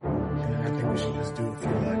we should just do it for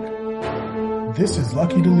like, this is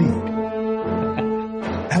Lucky to Lead.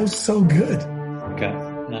 That was so good. Okay.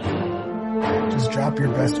 Just drop your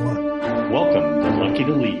best one. Welcome to Lucky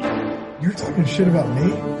to Lead. You're talking shit about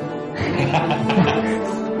me?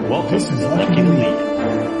 Welcome This is to Lucky Lucky to to Lead.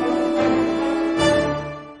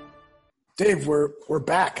 Dave, we're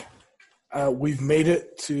back. We've made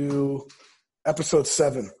it to episode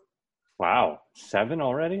 7. Wow, 7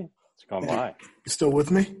 already? It's gone by. You still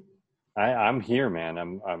with me? I'm here,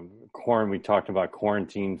 man. We talked about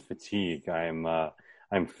quarantine fatigue. I'm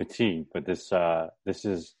fatigued, but this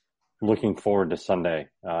is looking forward to Sunday.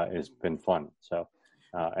 It's been fun. So,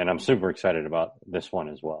 and I'm super excited about this one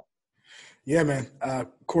as well. Yeah, man.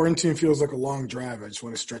 Quarantine feels like a long drive. I just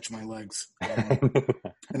want to stretch my legs.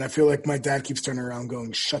 And I feel like my dad keeps turning around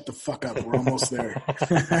going, shut the fuck up. We're almost there.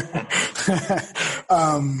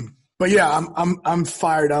 But yeah, I'm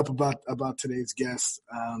fired up about today's guest.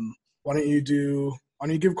 Why don't you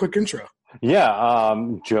give a quick intro? Yeah.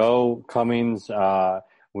 Joe Cummings,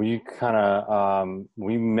 we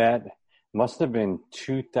met, must have been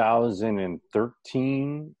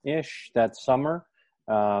 2013-ish, that summer.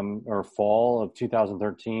 Or fall of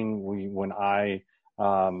 2013, when I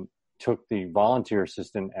took the volunteer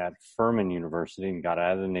assistant at Furman University and got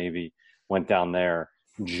out of the Navy, went down there.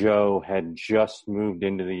 Joe had just moved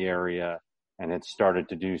into the area and had started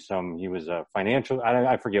to do he was a financial,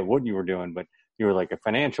 I forget what you were doing, but you were like a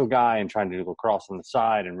financial guy and trying to do lacrosse on the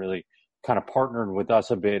side, and really kind of partnered with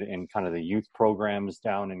us a bit in kind of the youth programs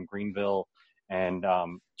down in Greenville, and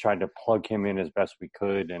tried to plug him in as best we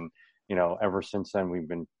could. And ever since then, we've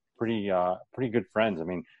been pretty good friends. I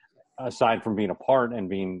mean, aside from being apart and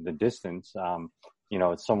being the distance,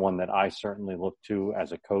 it's someone that I certainly look to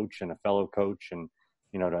as a coach and a fellow coach, and,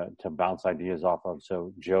 to bounce ideas off of.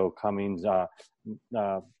 So Joe Cummings,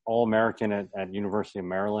 All-American at University of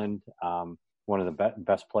Maryland, one of the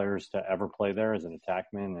best players to ever play there as an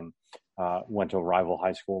attackman, and went to a rival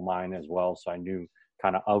high school of mine as well. So I knew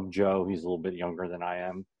kind of Joe. He's a little bit younger than I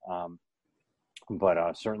am.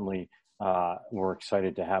 But certainly we're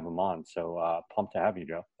excited to have him on. So pumped to have you,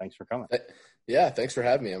 Joe. Thanks for coming. Yeah, thanks for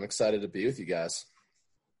having me. I'm excited to be with you guys.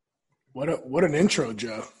 What an intro,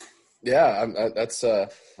 Joe. Yeah, that's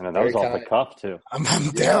that was off the cuff too. I'm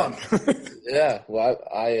down. Yeah, well,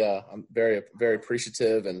 I'm very, very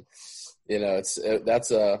appreciative, and it's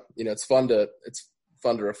fun to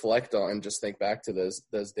reflect on and just think back to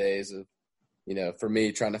those days of, for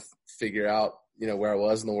me trying to figure out where I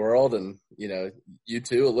was in the world, and you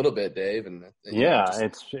too a little bit, Dave. And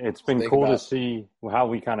it's been cool to see how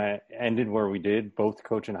we kind of ended where we did, both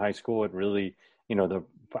coaching high school at really,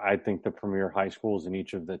 I think the premier high schools in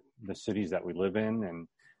each of the cities that we live in. And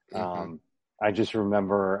I just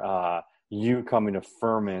remember you coming to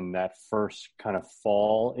Furman that first kind of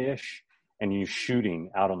fall-ish, and you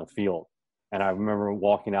shooting out on the field. And I remember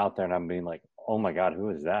walking out there and I'm being like, oh my God,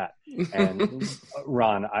 who is that? And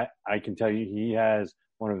Ron, I can tell you, he has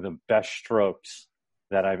one of the best strokes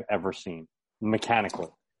that I've ever seen mechanically.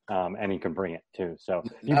 And he can bring it too. So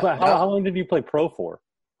how long did you play pro for?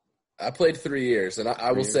 I played 3 years, and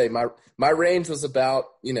I will say my range was about,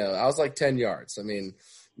 I was like 10 yards. I mean,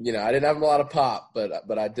 I didn't have a lot of pop,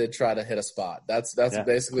 but I did try to hit a spot. That's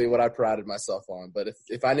basically what I prided myself on. But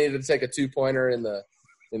if I needed to take a 2-pointer in the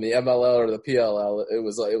MLL or the PLL, it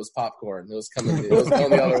was popcorn. It was going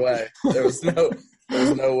the other way. There was no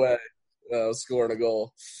way I was scoring a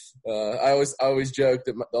goal. I always joke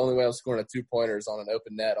that the only way I'm scoring a 2-pointer is on an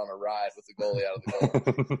open net on a ride with the goalie out of the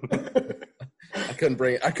goal. I couldn't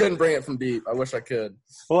bring it from deep. I wish I could.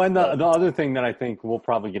 Well, and the other thing that I think we'll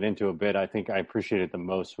probably get into a bit, I think I appreciated the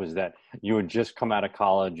most, was that you had just come out of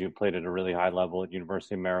college. You played at a really high level at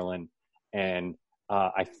University of Maryland, and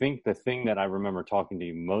I think the thing that I remember talking to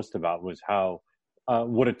you most about was how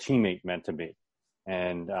what a teammate meant to be,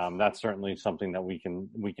 and that's certainly something that we can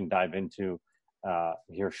dive into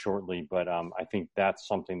here shortly. But I think that's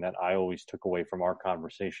something that I always took away from our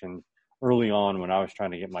conversations early on when I was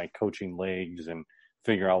trying to get my coaching legs and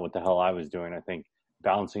figure out what the hell I was doing. I think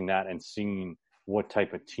balancing that and seeing what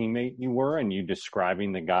type of teammate you were, and you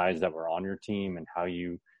describing the guys that were on your team and how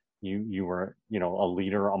you were, a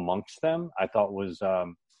leader amongst them, I thought was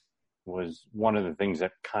one of the things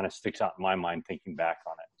that kind of sticks out in my mind thinking back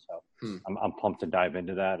on it. So I'm pumped to dive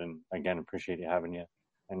into that. And again, appreciate you having you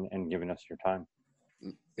and giving us your time.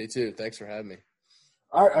 Me too. Thanks for having me.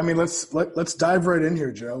 All right. I mean, let's dive right in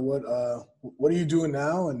here, Joe. What are you doing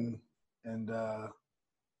now? And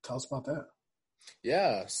tell us about that.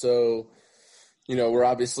 Yeah. So, we're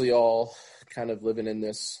obviously all kind of living in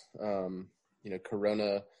this,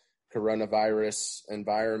 coronavirus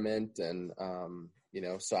environment, and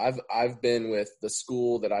So I've been with the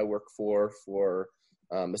school that I work for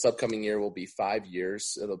this upcoming year will be 5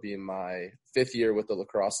 years. It'll be my 5th year with the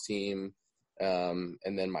lacrosse team. And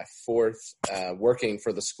then my 4th, working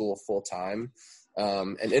for the school full time.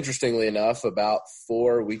 And interestingly enough, about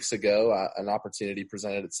 4 weeks ago, an opportunity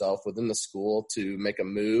presented itself within the school to make a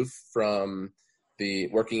move from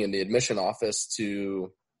working in the admission office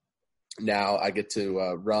to now I get to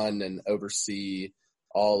run and oversee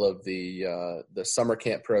all of the summer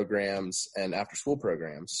camp programs and after school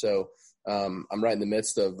programs. So I'm right in the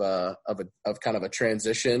midst of kind of a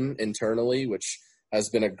transition internally, which has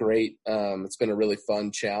been it's been a really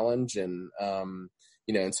fun challenge. And,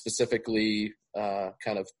 and specifically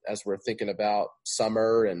kind of as we're thinking about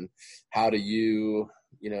summer and how do you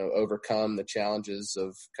overcome the challenges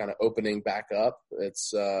of kind of opening back up.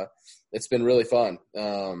 It's been really fun,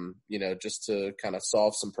 just to kind of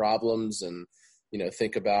solve some problems and,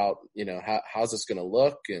 think about, how's this going to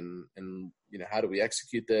look and, how do we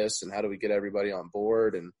execute this and how do we get everybody on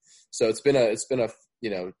board? And so it's been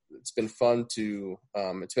fun to,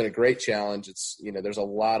 it's been a great challenge. It's, there's a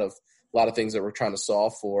lot of things that we're trying to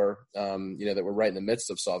solve for, that we're right in the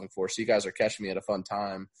midst of solving for. So you guys are catching me at a fun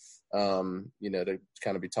time, to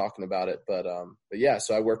kind of be talking about it. But yeah,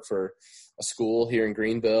 so I work for a school here in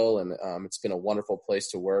Greenville, and it's been a wonderful place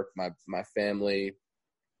to work. My family,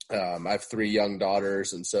 I have 3 young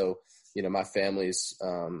daughters. And so, my family's,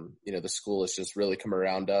 the school has just really come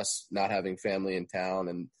around us, not having family in town.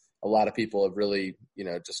 And a lot of people have really,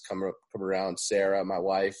 just come around Sarah, my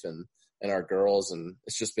wife, and our girls. And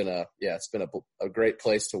it's just been a great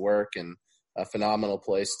place to work and a phenomenal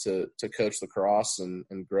place to coach lacrosse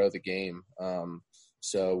and grow the game.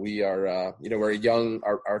 So we are, we're a young,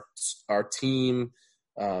 our team,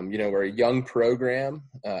 we're a young program,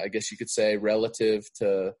 I guess you could say, relative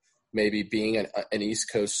to maybe being an East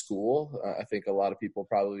Coast school. I think a lot of people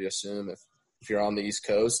probably assume if you're on the East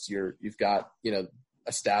Coast, you've got,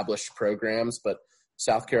 established programs, but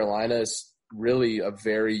South Carolina is really a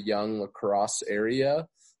very young lacrosse area.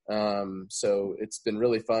 So it's been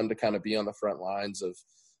really fun to kind of be on the front lines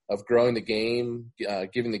of growing the game,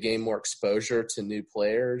 giving the game more exposure to new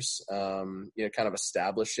players, kind of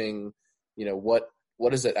establishing,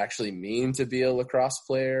 what does it actually mean to be a lacrosse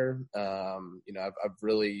player? I've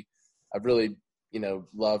really,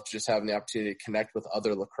 loved just having the opportunity to connect with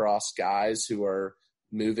other lacrosse guys who are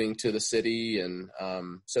moving to the city. And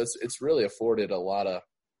so it's really afforded a lot of,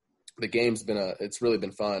 the game's it's really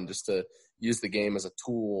been fun just to use the game as a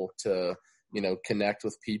tool to, connect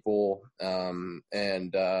with people. And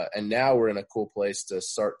now we're in a cool place to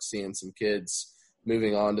start seeing some kids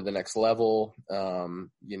moving on to the next level.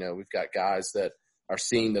 We've got guys that are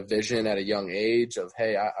seeing the vision at a young age of,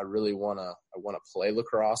 hey, I really want to play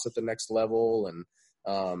lacrosse at the next level. And,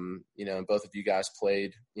 both of you guys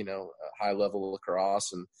played, high level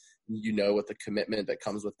lacrosse, and with the commitment that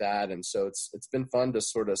comes with that. And so it's been fun to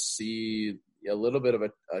sort of see a little bit of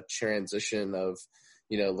a transition of,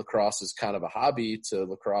 lacrosse as kind of a hobby to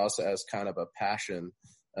lacrosse as kind of a passion.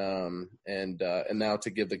 And now to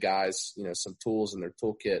give the guys, some tools in their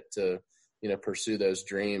toolkit to, pursue those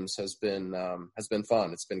dreams has been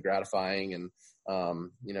fun. It's been gratifying. And,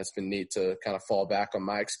 it's been neat to kind of fall back on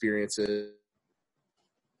my experiences,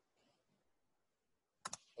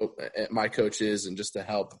 my coaches, and just to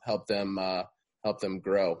help them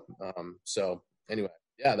grow. So anyway,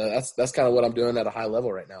 yeah, that's kind of what I'm doing at a high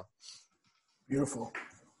level right now. Beautiful.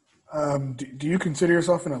 Do you consider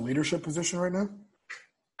yourself in a leadership position right now?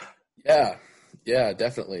 Yeah,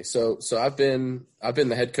 definitely. So I've been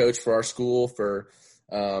the head coach for our school for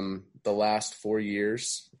the last 4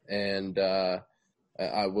 years, and I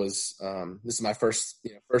was this is my first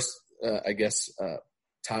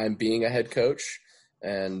time being a head coach,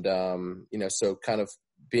 and so kind of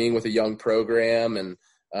being with a young program and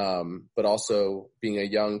but also being a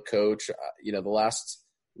young coach, the last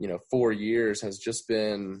 4 years has just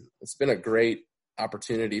been a great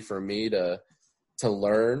opportunity for me to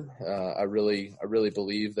learn. I really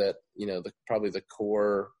believe that,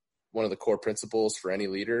 one of the core principles for any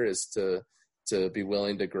leader is to be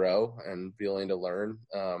willing to grow and be willing to learn,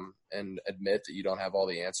 and admit that you don't have all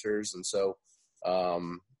the answers. And so,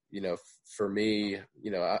 for me,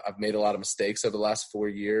 I've made a lot of mistakes over the last 4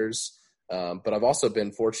 years. But I've also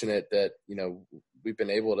been fortunate that, we've been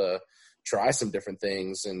able to try some different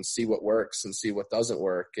things and see what works and see what doesn't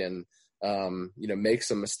work, and, make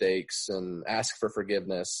some mistakes and ask for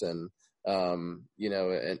forgiveness, and,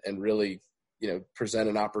 and really, present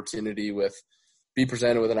an opportunity be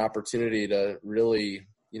presented with an opportunity to really,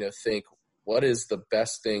 think what is the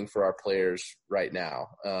best thing for our players right now.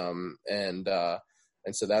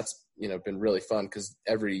 And so that's, been really fun, because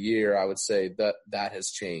every year I would say that has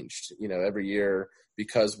changed, every year,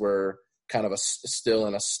 because we're kind of still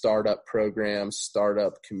in a startup program,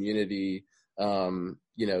 startup community.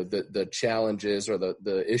 The challenges or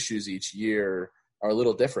the issues each year are a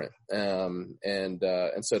little different. And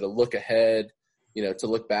so to look ahead, to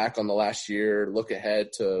look back on the last year, look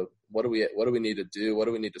ahead to what do we need to do? What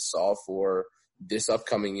do we need to solve for this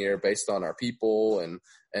upcoming year based on our people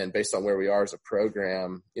and based on where we are as a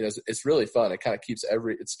program? It's really fun. It kind of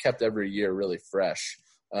it's kept every year really fresh.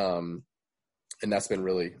 And that's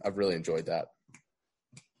been I've really enjoyed that.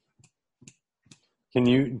 Can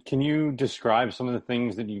you describe some of the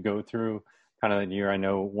things that you go through kind of that year? I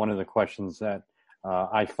know one of the questions that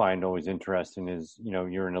I find always interesting is,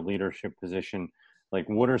 you're in a leadership position. Like,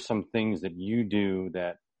 what are some things that you do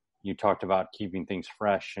that you talked about keeping things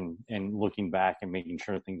fresh and looking back and making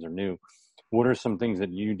sure things are new? What are some things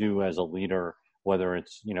that you do as a leader, whether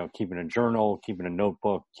it's, keeping a journal, keeping a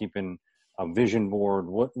notebook, keeping a vision board?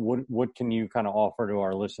 What can you kind of offer to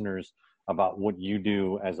our listeners about what you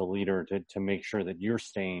do as a leader to make sure that you're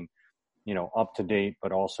staying, up to date,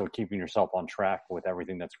 but also keeping yourself on track with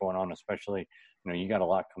everything that's going on, especially, you got a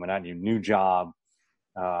lot coming at you, new job,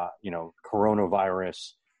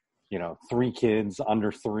 coronavirus, 3 kids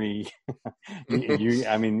under 3,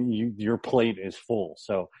 your plate is full.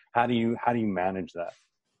 So how do you manage that?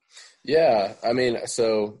 Yeah.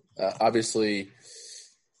 So obviously,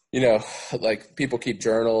 like people keep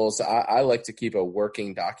journals. I like to keep a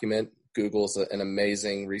working document. Google's an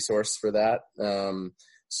amazing resource for that.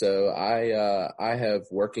 So I have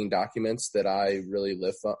working documents that I really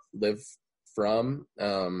live from.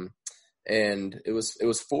 And it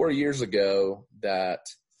was 4 years ago that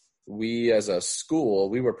we, as a school,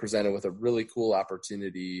 we were presented with a really cool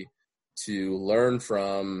opportunity to learn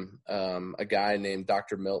from a guy named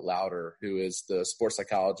Dr. Milt Lauder, who is the sports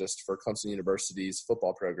psychologist for Clemson University's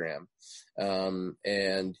football program.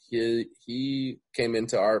 And he came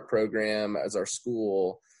into our program as our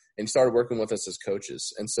school and started working with us as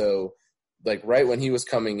coaches. And so, like, right when he was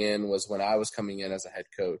coming in was when I was coming in as a head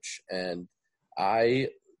coach. And we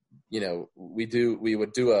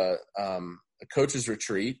would do a coach's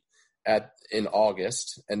retreat in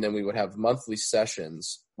August, and then we would have monthly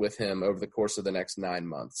sessions with him over the course of the next 9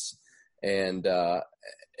 months. And I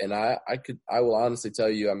will honestly tell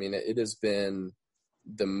you, it has been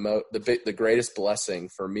the greatest blessing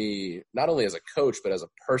for me, not only as a coach, but as a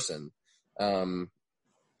person,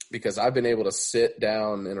 because I've been able to sit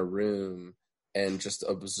down in a room and just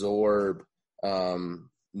absorb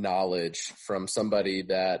knowledge from somebody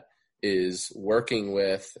that is working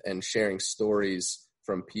with and sharing stories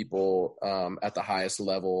from people at the highest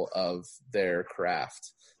level of their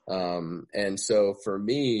craft. And so for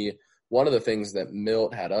me, one of the things that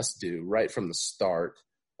Milt had us do right from the start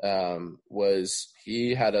was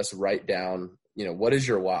he had us write down, what is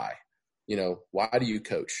your why? Why do you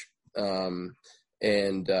coach? And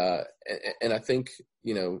I think,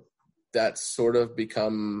 that's sort of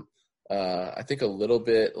become, I think, a little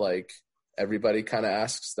bit like everybody kind of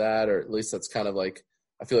asks that, or at least that's kind of like,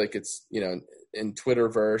 I feel like it's, in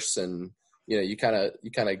Twitterverse, and, you kind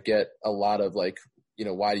of get a lot of like,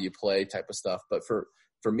 why do you play type of stuff. But for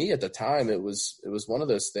me at the time, it was one of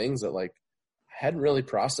those things that, like, I hadn't really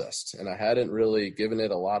processed, and I hadn't really given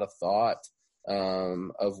it a lot of thought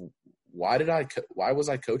of why was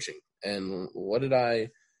I coaching, and what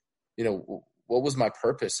was my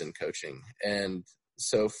purpose in coaching. And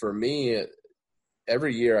so for me,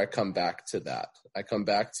 every year I come back to that. I come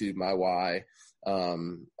back to my why.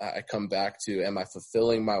 I come back to, am I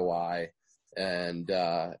fulfilling my why? And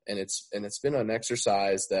it's been an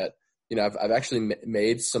exercise that, I've actually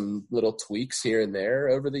made some little tweaks here and there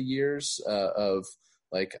over the years, of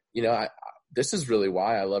like, this is really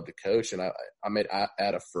why I love to coach. And I might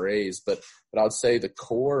add a phrase, but I would say the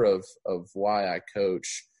core of why I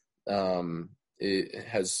coach, it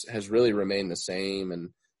has really remained the same. And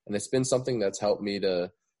it's been something that's helped me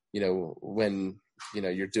to, when,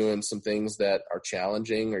 you're doing some things that are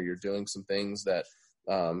challenging, or you're doing some things that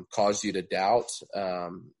cause you to doubt,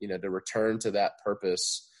 to return to that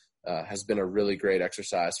purpose has been a really great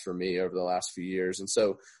exercise for me over the last few years. And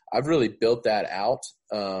so I've really built that out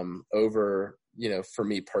over, for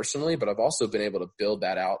me personally, but I've also been able to build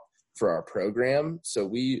that out for our program. So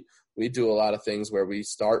we do a lot of things where we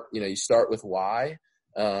start, you start with why,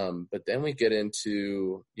 but then we get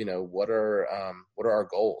into, what are our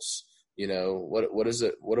goals? What is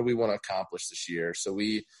it? What do we want to accomplish this year? So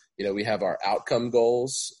we have our outcome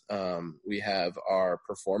goals. We have our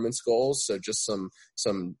performance goals. So just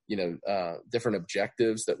some different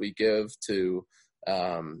objectives that we give to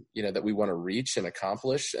that we want to reach and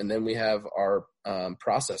accomplish. And then we have our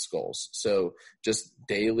process goals. So just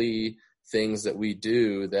daily things that we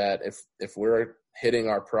do that if we're hitting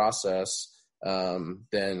our process,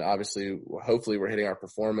 then obviously, hopefully we're hitting our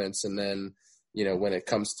performance. And then, when it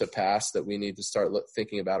comes to pass that we need to start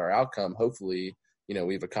thinking about our outcome, hopefully,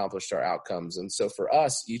 we've accomplished our outcomes. And so for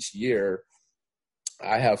us each year,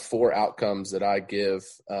 I have 4 outcomes that I give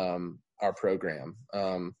our program.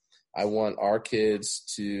 I want our kids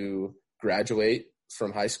to graduate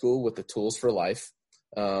from high school with the tools for life.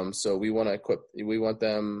 So we want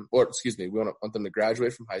them to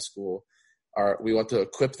graduate from high school. We want to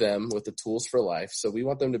equip them with the tools for life. So we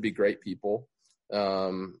want them to be great people.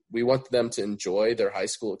 We want them to enjoy their high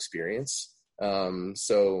school experience.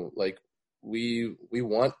 So like we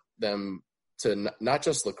want them to not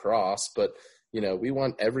just lacrosse, but we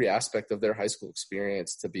want every aspect of their high school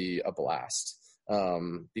experience to be a blast.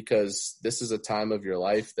 Because this is a time of your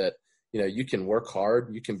life that, you can work hard,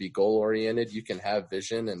 you can be goal oriented, you can have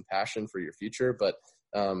vision and passion for your future, but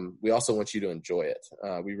we also want you to enjoy it.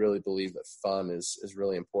 We really believe that fun is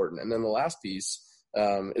really important. And then the last piece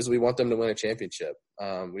is we want them to win a championship.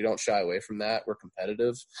 We don't shy away from that. We're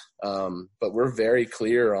competitive, but we're very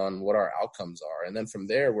clear on what our outcomes are. And then from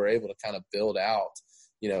there, we're able to kind of build out,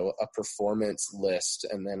 a performance list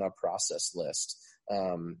and then a process list.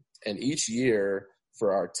 And each year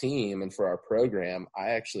for our team and for our program,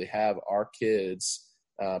 I actually have our kids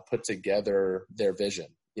put together their vision.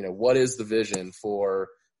 What is the vision for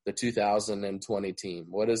the 2020 team?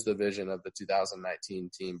 What is the vision of the 2019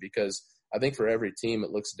 team? Because I think for every team,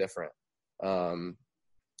 it looks different.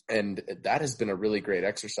 And that has been a really great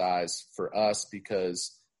exercise for us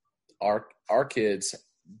because our kids,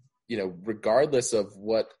 regardless of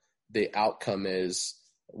what the outcome is,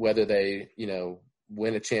 whether they,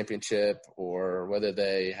 win a championship or whether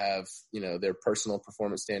they have, their personal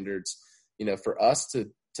performance standards, for us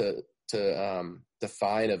to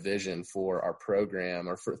define a vision for our program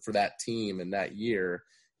or for that team in that year,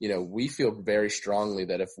 we feel very strongly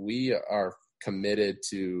that if we are committed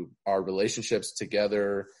to our relationships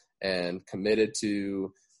together and committed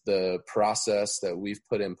to the process that we've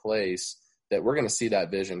put in place, that we're going to see that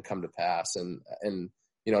vision come to pass. And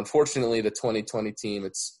unfortunately the 2020 team,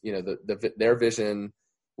 it's, their vision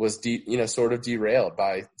was sort of derailed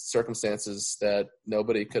by circumstances that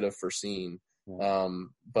nobody could have foreseen.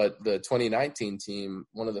 But the 2019 team,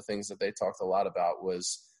 one of the things that they talked a lot about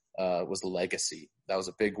was legacy. That was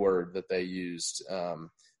a big word that they used,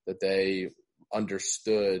 that they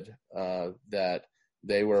understood that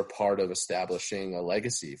they were a part of establishing a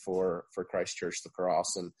legacy for Christ Church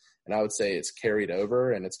Lacrosse. And I would say it's carried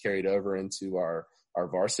over, and it's carried over into our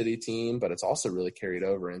varsity team, but it's also really carried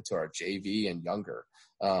over into our JV and younger,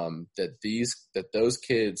 that those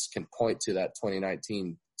kids can point to that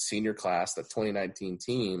 2019 senior class, that 2019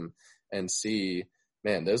 team, and see,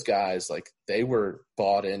 man, those guys, like, they were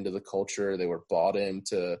bought into the culture. They were bought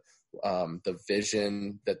into the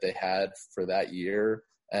vision that they had for that year.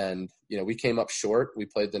 And, we came up short. We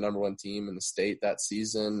played the number 1 team in the state that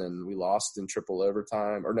season, and we lost in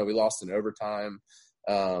we lost in overtime.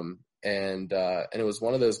 And it was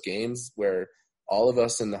one of those games where all of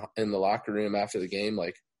us in the locker room after the game,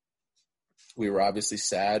 like, we were obviously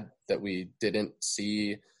sad that we didn't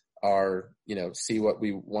see see what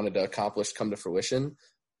we wanted to accomplish come to fruition.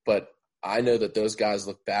 But I know that those guys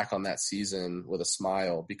look back on that season with a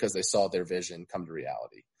smile because they saw their vision come to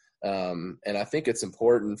reality. And I think it's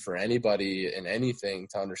important for anybody in anything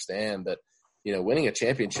to understand that, winning a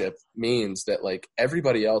championship means that, like,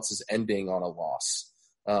 everybody else is ending on a loss.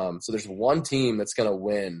 So there's one team that's going to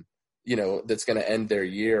win, that's going to end their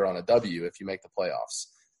year on a W if you make the playoffs.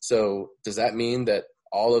 So does that mean that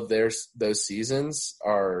all of those seasons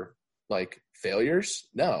are like failures?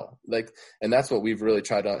 No. And that's what we've really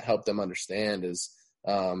tried to help them understand is,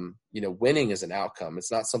 winning is an outcome.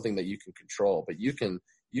 It's not something that you can control, but you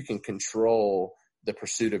can control the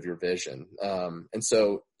pursuit of your vision. And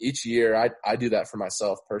so each year I do that for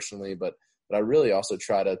myself personally, but I really also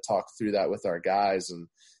try to talk through that with our guys. And,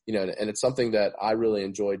 and it's something that I really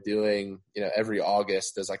enjoy doing, every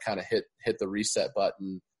August as I kind of hit the reset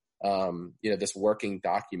button, this working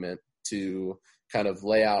document to kind of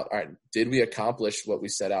lay out, all right, did we accomplish what we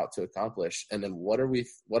set out to accomplish? And then what do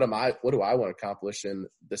I want to accomplish in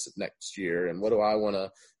this next year? And what do I want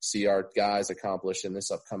to see our guys accomplish in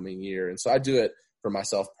this upcoming year? And so I do it for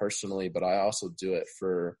myself personally, but I also do it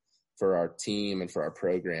for our team and for our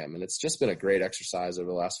program. And it's just been a great exercise over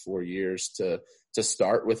the last 4 years to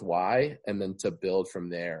start with why, and then to build from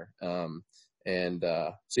there. So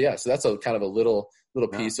that's a kind of a little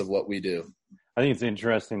piece of what we do. think it's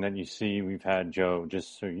interesting that you see we've had, Joe,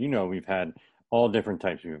 just so you know, we've had all different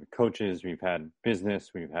types. We've had coaches, we've had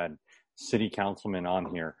business, we've had city councilmen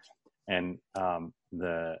on here. And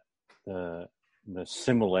the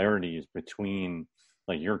similarities between,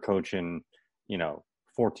 like, you're coaching,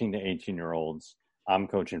 14 to 18-year-olds. I'm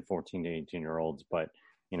coaching 14 to 18-year-olds. But,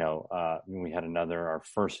 we had our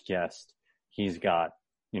first guest, he's got,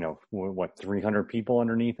 300 people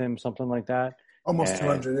underneath him, something like that. Almost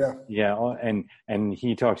 200, yeah. Yeah, and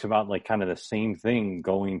he talks about, like, kind of the same thing,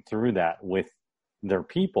 going through that with their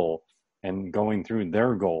people and going through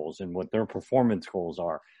their goals and what their performance goals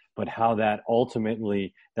are, but how that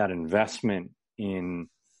ultimately, that investment in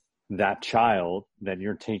that child, that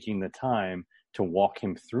you're taking the time to walk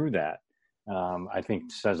him through that, I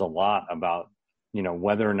think says a lot about,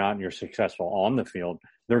 whether or not you're successful on the field,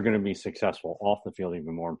 they're going to be successful off the field,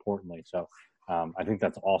 even more importantly. So I think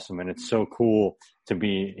that's awesome. And it's so cool to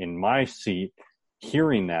be in my seat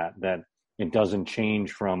hearing that it doesn't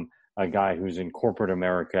change from a guy who's in corporate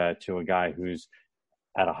America to a guy who's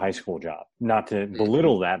at a high school job. Not to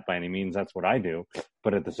belittle that by any means, that's what I do.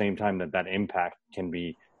 But at the same time, that impact can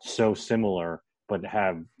be so similar, but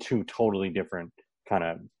have two totally different kind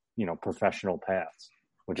of, professional paths,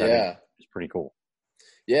 which I think is pretty cool.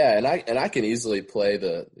 Yeah. And I can easily play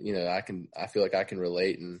I feel like I can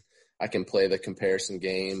relate, and I can play the comparison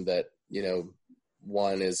game that,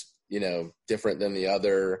 one is, different than the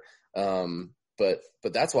other. But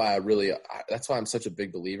that's why that's why I'm such a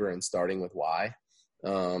big believer in starting with why.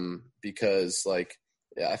 Because, like,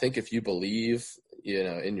 I think if you believe,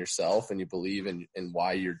 in yourself, and you believe in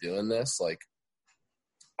why you're doing this, like,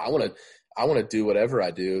 I want to do whatever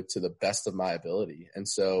I do to the best of my ability. And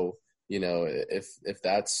so, if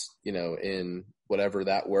that's, in whatever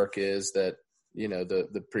that work is that,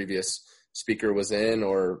 the previous speaker was in,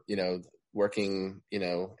 or, working,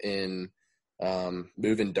 in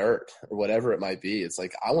moving dirt or whatever it might be, it's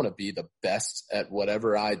like, I want to be the best at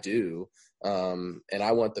whatever I do. And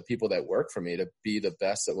I want the people that work for me to be the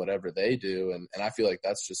best at whatever they do. And I feel like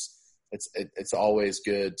that's just, it's always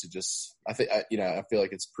good to just, I feel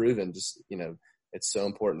like it's proven, just, it's so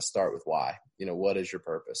important to start with why. What is your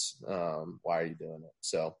purpose? Why are you doing it?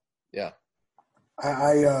 So, yeah.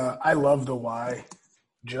 I love the why,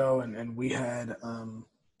 Joe, and we had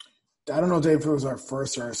I don't know, Dave, if it was our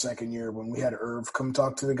first or our second year when we had Irv come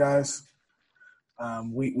talk to the guys.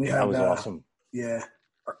 We had that was awesome. Yeah,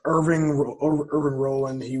 Irving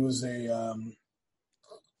Rowland. He was a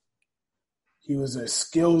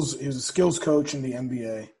skills coach in the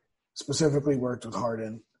NBA. Specifically worked with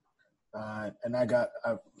Harden. And I'm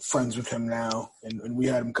friends with him now, and we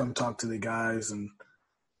had him come talk to the guys, and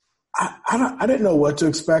I didn't know what to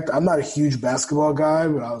expect. I'm not a huge basketball guy,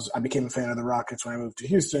 but I became a fan of the Rockets when I moved to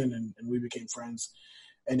Houston, and we became friends.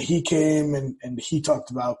 And he came and he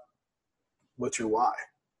talked about what's your why.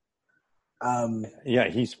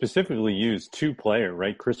 He specifically used two players,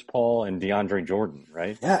 right? Chris Paul and DeAndre Jordan,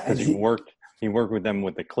 right? Yeah, because he worked with them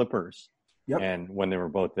with the Clippers, and when they were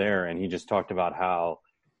both there, and he just talked about how,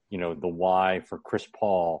 the why for Chris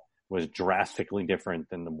Paul was drastically different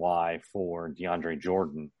than the why for DeAndre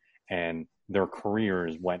Jordan, and their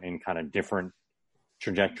careers went in kind of different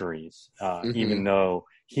trajectories. Even though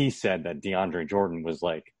he said that DeAndre Jordan was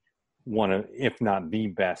like one of, if not the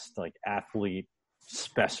best, like, athlete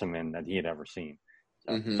specimen that he had ever seen.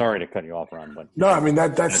 So, sorry to cut you off, Ron, but no, I mean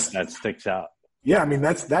that sticks out. Yeah, I mean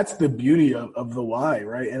that's the beauty of the why,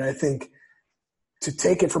 right? And I think to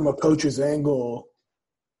take it from a coach's angle,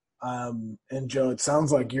 and Joe, it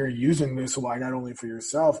sounds like you're using this why not only for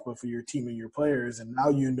yourself but for your team and your players, and now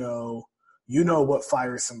you know what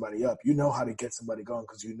fires somebody up. You know how to get somebody going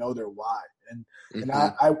because you know their why. And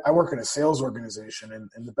I work in a sales organization,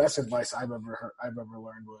 and the best advice I've ever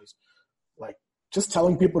learned was, like, just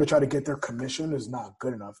telling people to try to get their commission is not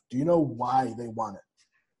good enough. Do you know why they want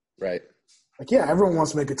it? Right. Like, yeah, everyone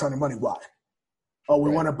wants to make a ton of money. Why? Oh,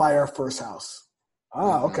 we want to buy our first house.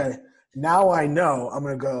 Okay. Now I know. I'm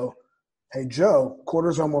going to go, hey, Joe,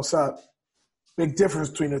 quarter's almost up. Big difference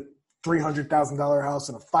between a $300,000 house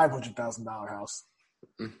and a $500,000 house.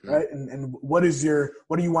 Right? And what do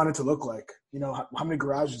you want it to look like? How many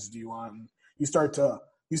garages do you want? And you start to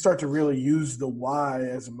really use the why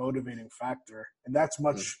as a motivating factor. And that's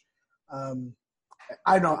much,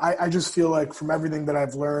 I know, I just feel like from everything that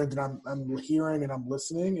I've learned and I'm hearing and I'm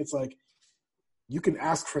listening, it's like, you can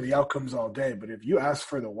ask for the outcomes all day, but if you ask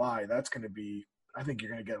for the why, that's going to be, I think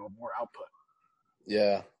you're going to get a little more output.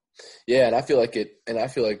 Yeah. Yeah. And I feel like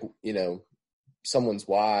someone's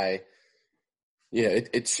why, it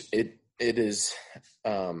is,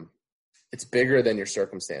 it's bigger than your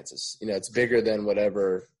circumstances. It's bigger than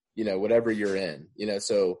whatever, whatever you're in,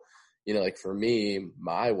 so, like for me,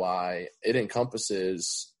 my why, it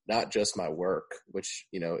encompasses not just my work, which,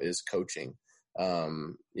 is coaching,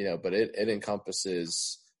 but it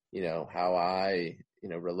encompasses, how I,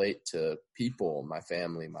 relate to people, my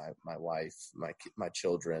family, my wife, my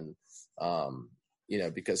children,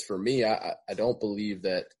 because for me, I don't believe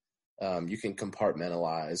that you can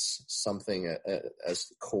compartmentalize something as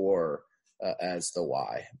the core, as the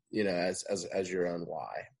why, as your own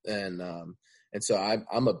why. And so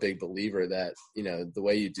I'm a big believer that, the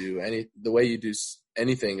way you do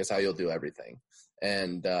anything is how you'll do everything.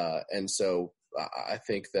 And so I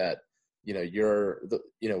think that,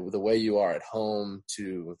 the way you are at home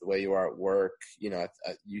to the way you are at work,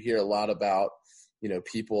 you hear a lot about,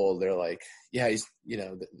 people, they're like, yeah, he's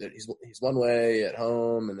one way at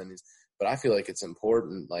home. And then but I feel like it's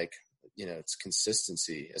important, like, it's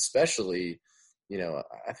consistency, especially,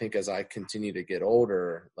 I think as I continue to get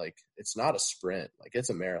older, like it's not a sprint, like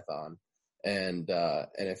it's a marathon. And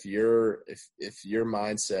if your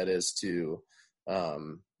mindset is to,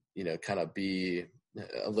 kind of be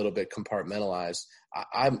a little bit compartmentalized,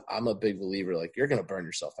 I'm a big believer, like you're going to burn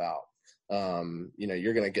yourself out.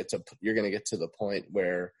 You're going to get to the point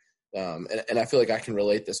where, and I feel like I can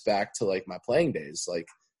relate this back to like my playing days. Like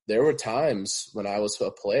there were times when I was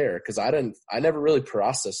a player, cause I never really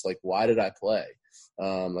processed, like, why did I play?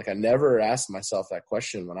 Like I never asked myself that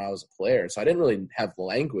question when I was a player. So I didn't really have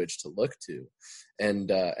language to look to. And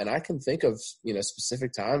I can think of,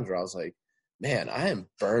 specific times where I was like, man, I am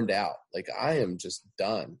burned out. Like I am just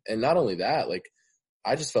done. And not only that, like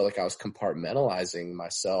I just felt like I was compartmentalizing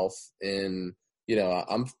myself in,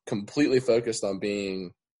 I'm completely focused on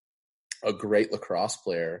being a great lacrosse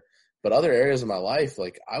player, but other areas of my life,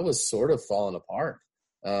 like I was sort of falling apart.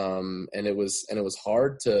 And it was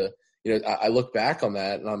hard to, I look back on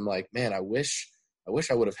that and I'm like, man, I wish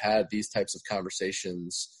I would have had these types of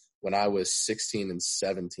conversations when I was 16 and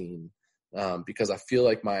 17. Because I feel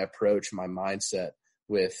like my approach, my mindset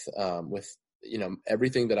with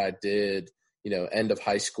everything that I did, end of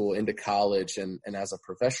high school into college and as a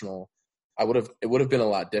professional, it would have been a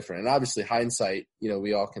lot different. And obviously hindsight,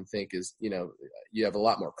 we all can think is, you have a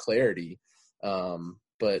lot more clarity.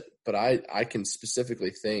 But I can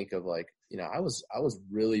specifically think of like, I was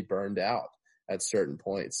really burned out at certain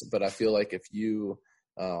points, but I feel like if you,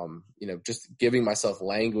 just giving myself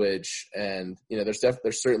language and, there's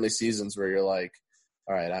certainly seasons where you're like,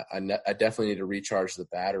 all right, I definitely need to recharge the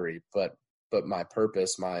battery, but my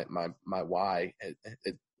purpose, my why,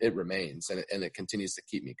 it remains and it continues to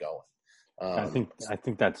keep me going. I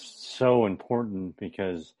think that's so important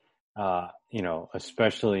because,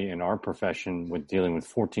 especially in our profession with dealing with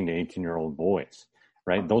 14 to 18-year-old boys,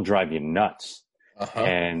 right? They'll drive you nuts. Uh-huh.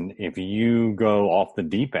 And if you go off the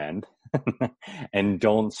deep end and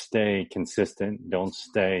don't stay consistent, don't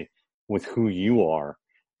stay with who you are,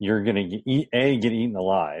 you're going to get eaten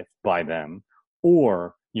alive by them,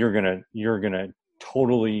 or you're going to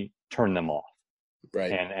totally turn them off.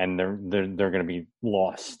 Right. And they're going to be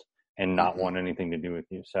lost and not want anything to do with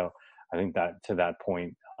you. So I think that to that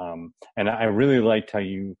point, and I really liked how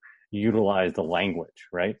you utilize the language,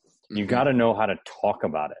 right? You got to know how to talk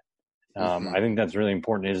about it. I think that's really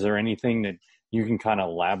important. Is there anything that you can kind of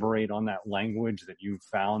elaborate on that language that you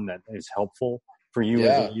found that is helpful for you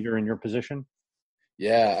as a leader in your position?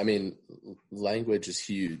 Yeah. I mean, language is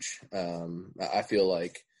huge. I feel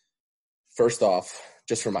like first off,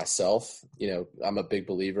 just for myself, I'm a big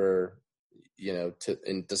believer,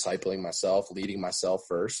 in discipling myself, leading myself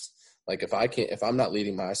first. Like if I'm not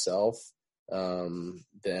leading myself,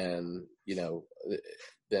 then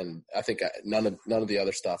I think none of the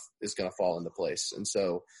other stuff is going to fall into place. And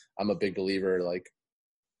so I'm a big believer like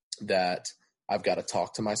that I've got to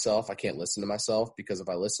talk to myself. I can't listen to myself because if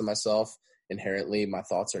I listen to myself, inherently my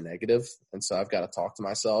thoughts are negative. And so I've got to talk to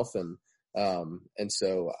myself. And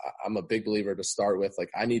so I'm a big believer to start with,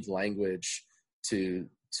 like, I need language to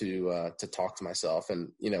talk to myself.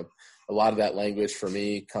 And, a lot of that language for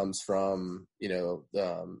me comes from,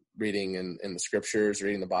 reading in the scriptures,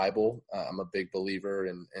 reading the Bible. I'm a big believer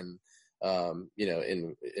in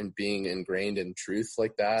being ingrained in truth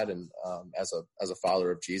like that. And, as a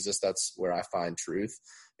follower of Jesus, that's where I find truth.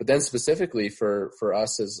 But then specifically for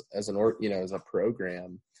us as a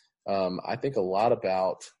program, I think a lot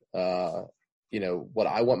about, what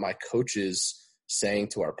I want my coaches saying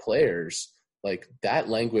to our players. Like that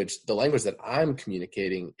language, the language that I'm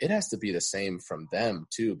communicating, it has to be the same from them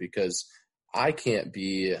too, because I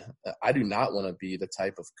do not want to be the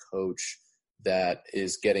type of coach that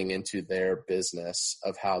is getting into their business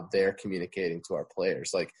of how they're communicating to our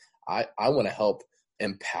players. Like I want to help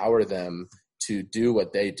empower them to do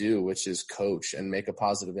what they do, which is coach and make a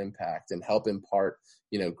positive impact and help impart,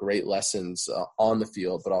 great lessons on the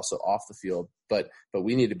field, but also off the field. But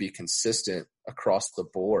we need to be consistent across the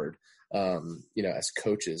board, as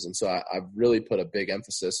coaches. And so I've really put a big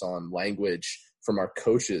emphasis on language from our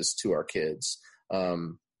coaches to our kids.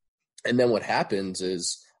 And then what happens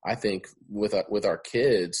is, I think with our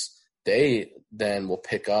kids, they then will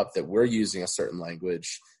pick up that we're using a certain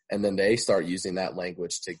language, and then they start using that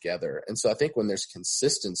language together. And so I think when there's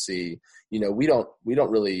consistency, we don't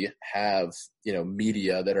really have,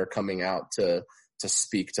 media that are coming out to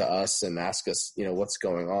speak to us and ask us, what's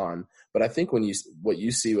going on. But I think what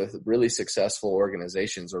you see with really successful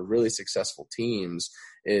organizations or really successful teams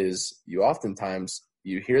is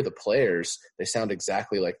you hear the players, they sound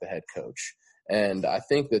exactly like the head coach. And I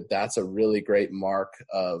think that that's a really great mark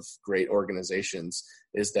of great organizations,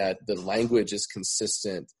 is that the language is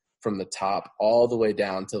consistent from the top all the way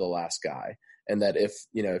down to the last guy. And that if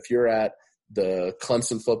you're at the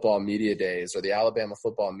Clemson football media days or the Alabama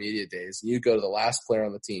football media days, and you go to the last player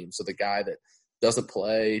on the team, so the guy that doesn't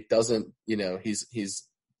play, he's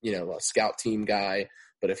a scout team guy,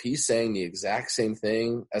 but if he's saying the exact same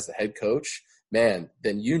thing as the head coach, man,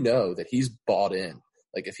 then that he's bought in.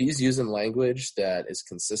 Like if he's using language that is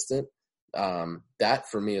consistent, that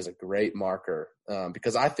for me is a great marker,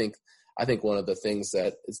 because I think one of the things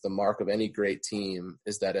that is the mark of any great team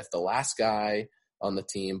is that if the last guy on the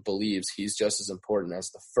team believes he's just as important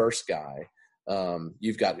as the first guy,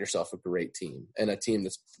 you've got yourself a great team, and a team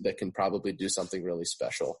that can probably do something really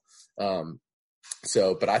special.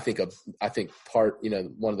 But I think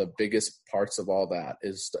one of the biggest parts of all that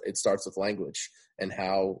is it starts with language and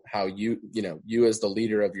how you as the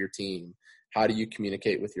leader of your team, how do you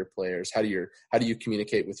communicate with your players? How do you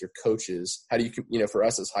communicate with your coaches? How do you, for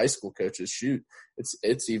us as high school coaches,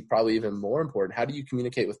 it's probably even more important. How do you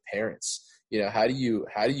communicate with parents? How do you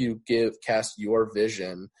cast your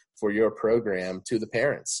vision for your program to the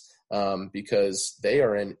parents? Because they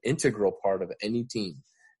are an integral part of any team.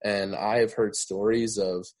 And I have heard stories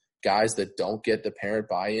of guys that don't get the parent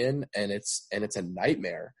buy-in, and it's a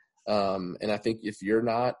nightmare. And I think if you're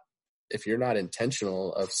not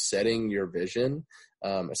intentional of setting your vision,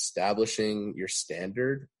 establishing your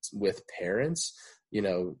standard with parents,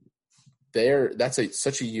 that's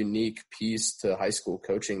such a unique piece to high school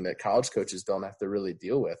coaching that college coaches don't have to really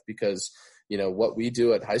deal with, because, what we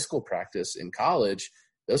do at high school practice in college,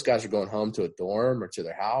 those guys are going home to a dorm or to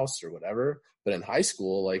their house or whatever. But in high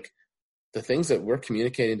school, like the things that we're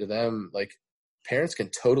communicating to them, like parents can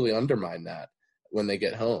totally undermine that when they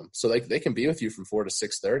get home. So like they can be with you from 4 to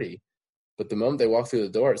 6:30, but the moment they walk through the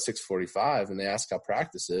door at 6:45 and they ask how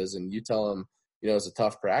practice is, and you tell them, it's a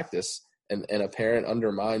tough practice, and a parent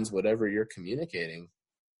undermines whatever you're communicating,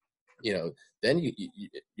 then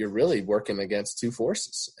you're really working against two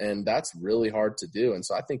forces, and that's really hard to do. And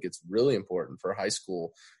so I think it's really important for high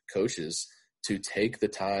school coaches to take the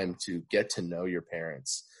time to get to know your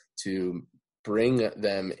parents, to bring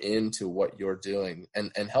them into what you're doing,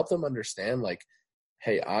 and help them understand, like,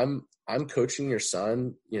 hey, I'm coaching your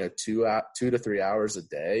son, 2 to 3 hours a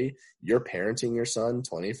day. You're parenting your son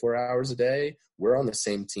 24 hours a day. We're on the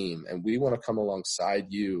same team, and we want to come alongside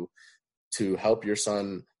you to help your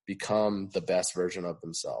son become the best version of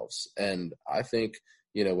themselves. And I think,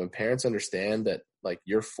 when parents understand that, like,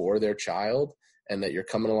 you're for their child and that you're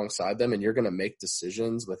coming alongside them and you're going to make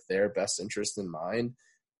decisions with their best interest in mind,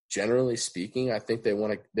 generally speaking, I think they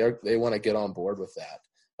want to get on board with that.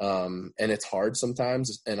 And it's hard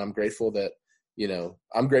sometimes. And I'm grateful that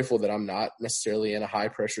I'm not necessarily in a high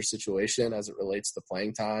pressure situation as it relates to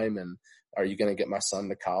playing time and are you going to get my son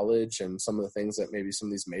to college and some of the things that maybe some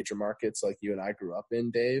of these major markets like you and I grew up in,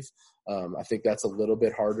 Dave. I think that's a little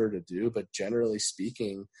bit harder to do, but generally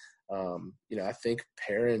speaking, I think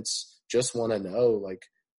parents just want to know, like,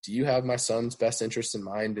 do you have my son's best interest in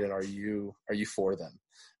mind, and are you for them?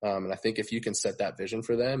 And I think if you can set that vision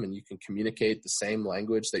for them and you can communicate the same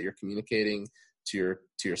language that you're communicating to your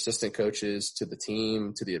assistant coaches, to the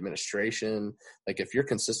team, to the administration, like if you're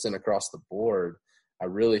consistent across the board, I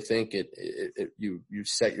really think you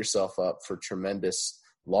set yourself up for tremendous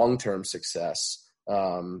long-term success.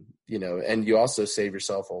 And you also save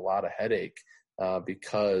yourself a lot of headache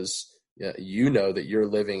because that you're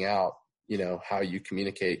living out, how you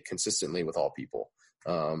communicate consistently with all people.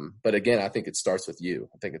 But again, I think it starts with you.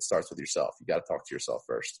 I think it starts with yourself. You got to talk to yourself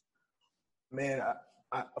first. Man,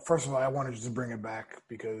 first of all, I wanted to just bring it back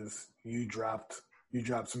because you dropped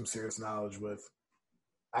some serious knowledge with,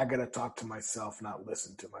 I got to talk to myself, not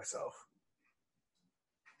listen to myself.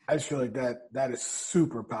 I just feel like that is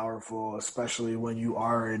super powerful, especially when you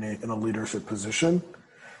are in a leadership position.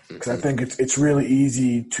 because I think it's really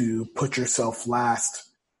easy to put yourself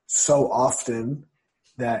last so often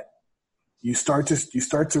that you start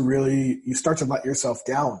to let yourself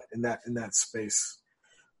down in that space.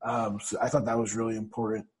 So I thought that was really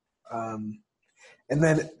important. And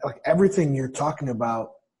then like everything you're talking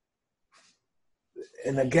about,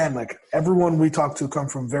 and again, like everyone we talk to come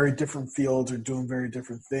from very different fields or doing very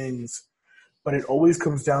different things, but it always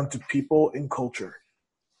comes down to people and culture,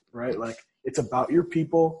 right? Like it's about your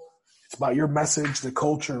people, it's about your message, the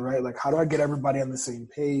culture, right? Like how do I get everybody on the same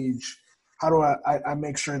page? How do I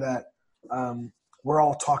make sure that we're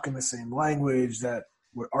all talking the same language, that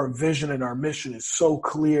our vision and our mission is so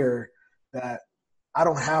clear that I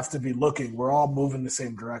don't have to be looking. We're all moving the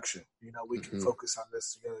same direction. We can focus on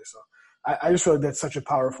this together. So I just feel like that's such a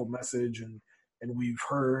powerful message, and we've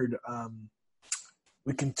heard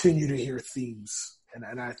we continue to hear themes,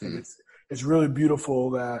 and I think it's really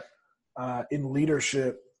beautiful that in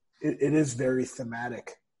leadership it is very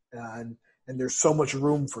thematic, and there's so much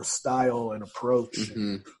room for style and approach.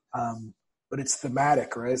 But it's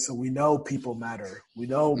thematic, right? So we know people matter. We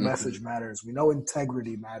know message matters. We know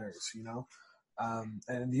integrity matters, and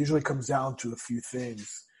it usually comes down to a few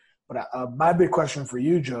things. But my big question for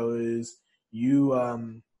you, Joe, is you're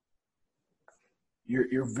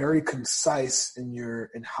very concise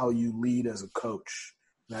in how you lead as a coach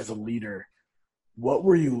and as a leader. What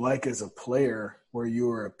were you like as a player where you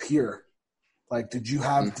were a peer? Like, did you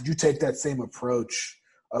take that same approach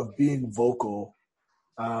of being vocal?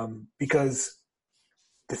 Because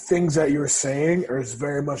the things that you're saying are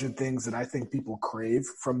very much the things that I think people crave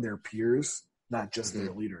from their peers, not just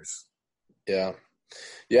their leaders. Yeah.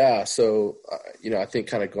 Yeah. So, I think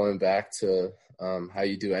kind of going back to how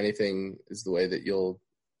you do anything is the way that you'll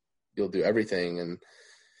do everything. And,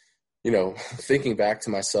 thinking back to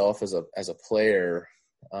myself as a player,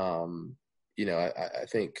 I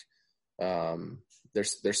think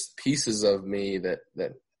there's pieces of me that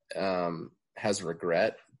has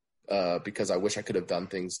regret because I wish I could have done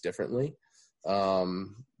things differently.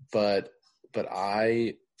 But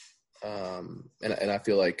I and I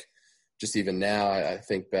feel like just even now I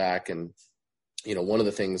think back and, one of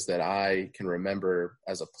the things that I can remember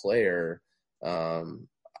as a player,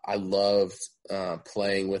 I loved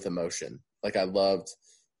playing with emotion. Like I loved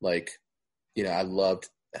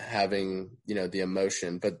having, the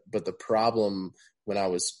emotion, but the problem when I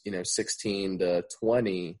was, 16 to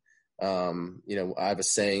 20, I have a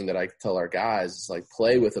saying that I tell our guys, it's like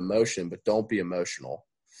play with emotion, but don't be emotional.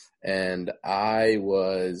 And I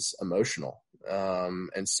was emotional.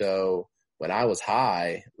 And so when I was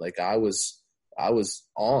high, like I was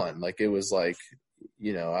on, like, it was like,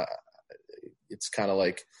 it's kind of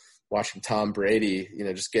like watching Tom Brady,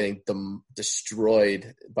 just getting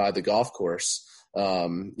destroyed by the golf course,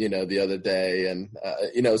 the other day. And,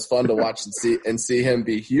 it's fun to watch and see him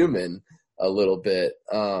be human a little bit.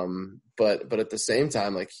 But at the same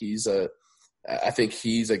time, like I think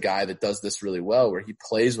he's a guy that does this really well where he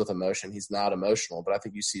plays with emotion. He's not emotional, but I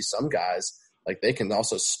think you see some guys, like they can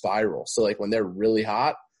also spiral. So like when they're really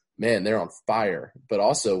hot, man, they're on fire, but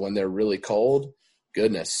also when they're really cold,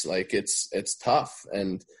 goodness, like it's tough.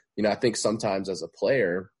 And, I think sometimes as a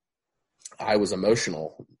player, I was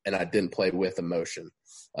emotional and I didn't play with emotion.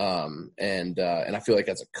 And I feel like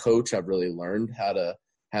as a coach, I've really learned how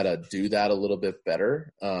to do that a little bit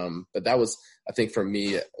better. But that was, I think for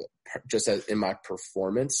me, just as in my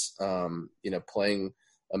performance, playing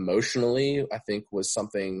emotionally, I think was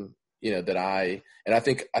something, that I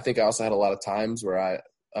think I also had a lot of times where I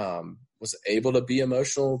was able to be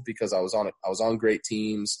emotional because I was on great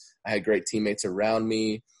teams. I had great teammates around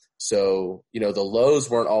me. So, the lows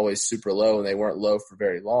weren't always super low and they weren't low for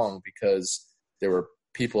very long because there were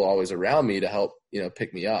people always around me to help,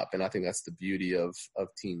 pick me up. And I think that's the beauty of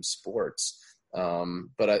team sports.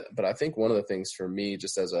 But I think one of the things for me,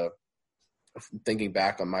 just thinking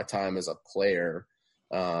back on my time as a player,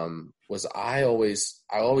 was I always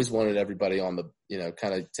wanted everybody on the,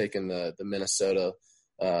 kind of taking the Minnesota,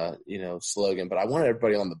 slogan, but I wanted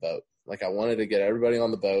everybody on the boat. Like I wanted to get everybody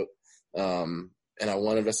on the boat. And I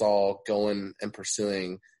wanted us all going and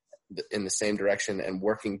pursuing in the same direction and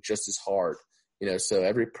working just as hard, so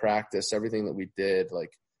every practice, everything that we did,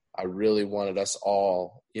 like I really wanted us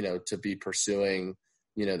all, to be pursuing,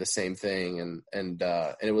 the same thing. And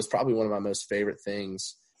it was probably one of my most favorite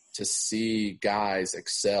things to see guys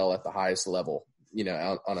excel at the highest level,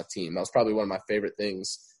 on a team. That was probably one of my favorite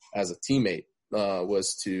things as a teammate,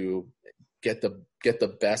 was to get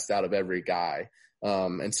the best out of every guy.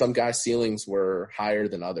 And some guys' ceilings were higher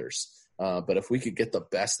than others. But if we could get the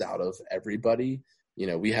best out of everybody,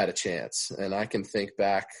 we had a chance. And I can think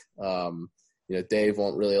back, Dave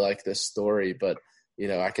won't really like this story, but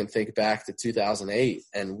I can think back to 2008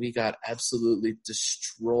 and we got absolutely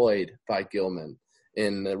destroyed by Gilman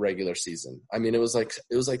in the regular season. I mean, it was like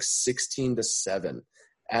 16-7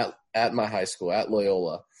 at my high school, at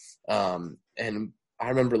Loyola. And I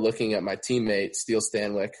remember looking at my teammate, Steele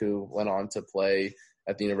Stanwyck, who went on to play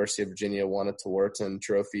at the University of Virginia, won a Tewaaraton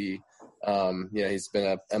trophy. He's been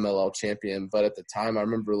a MLL champion. But at the time, I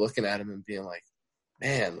remember looking at him and being like,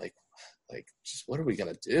 man, like just what are we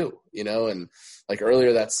going to do? And like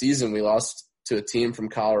earlier that season, we lost to a team from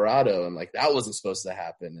Colorado, and like that wasn't supposed to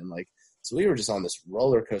happen. And like, so we were just on this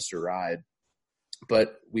roller coaster ride.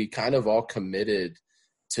 But we kind of all committed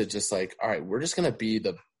to just like, all right, we're just going to be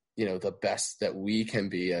the best that we can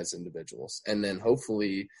be as individuals. And then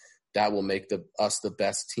hopefully that will make us the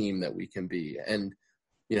best team that we can be. And,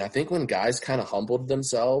 I think when guys kind of humbled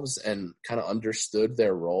themselves and kind of understood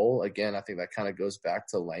their role, again, I think that kind of goes back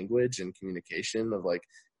to language and communication of like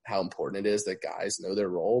how important it is that guys know their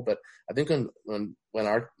role. But I think when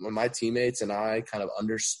my teammates and I kind of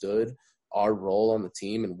understood our role on the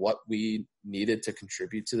team and what we needed to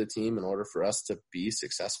contribute to the team in order for us to be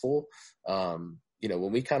successful, when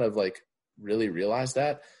we kind of like really realized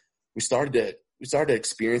that, we started to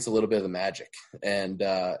experience a little bit of the magic. And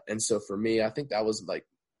so for me, I think that was like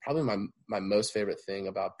probably my most favorite thing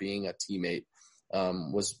about being a teammate,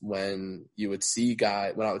 was when I would see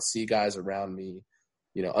guys around me,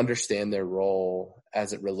 understand their role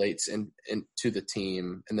as it relates to the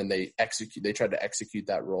team. And then they tried to execute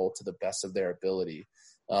that role to the best of their ability.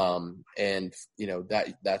 That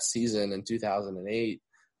season in 2008,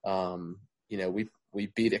 we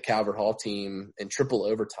beat a Calvert Hall team in triple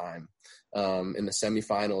overtime in the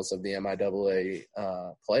semifinals of the MIAA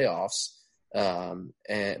playoffs, and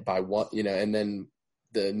by one, and then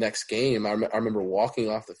the next game, I remember walking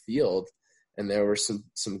off the field, and there were some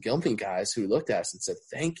Gilman guys who looked at us and said,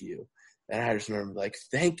 "Thank you." And I just remember like,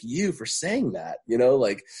 "Thank you for saying that,"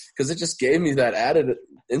 because it just gave me that added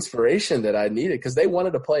inspiration that I needed, because they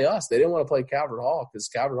wanted to play us. They didn't want to play Calvert Hall because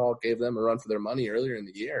Calvert Hall gave them a run for their money earlier in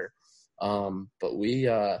the year. But we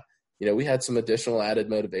had some additional added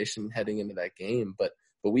motivation heading into that game. But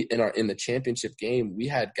we in the championship game, we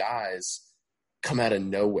had guys come out of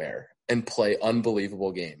nowhere and play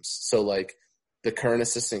unbelievable games. So like the current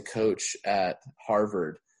assistant coach at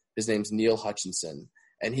Harvard, his name's Neil Hutchinson,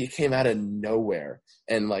 and he came out of nowhere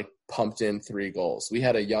and like pumped in 3 goals. We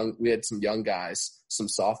had some young guys, some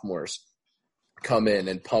sophomores, come in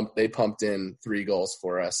and they pumped in 3 goals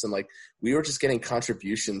for us. And like, we were just getting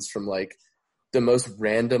contributions from like the most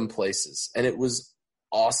random places. And it was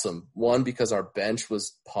awesome. One, because our bench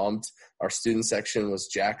was pumped, our student section was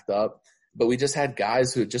jacked up, but we just had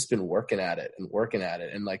guys who had just been working at it. And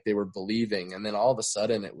like, they were believing. And then all of a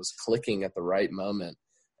sudden it was clicking at the right moment.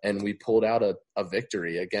 And we pulled out a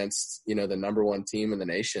victory against, the number 1 team in the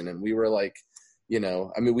nation. And we were like, I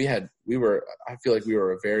feel like we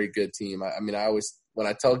were a very good team. I always, when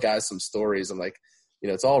I tell guys some stories, I'm like,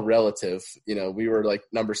 it's all relative. We were like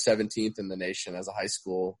number 17th in the nation as a high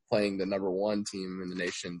school, playing the number 1 team in the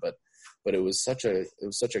nation. But it was such a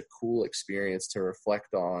cool experience to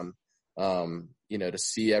reflect on, to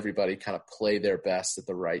see everybody kind of play their best at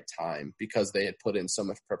the right time, because they had put in so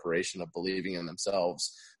much preparation of believing in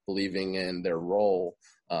themselves, believing in their role,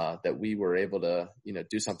 that we were able to,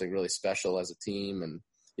 do something really special as a team. And,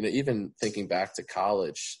 even thinking back to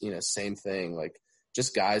college, same thing, like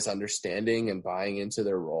just guys understanding and buying into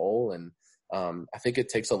their role. And I think it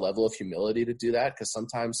takes a level of humility to do that, because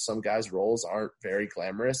sometimes some guys' roles aren't very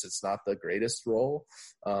glamorous. It's not the greatest role.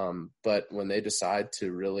 But when they decide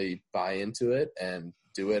to really buy into it and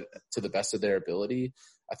do it to the best of their ability,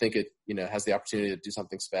 I think it, has the opportunity to do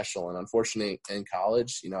something special. And unfortunately in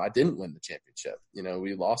college, I didn't win the championship.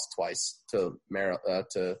 We lost twice to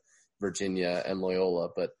Virginia and Loyola,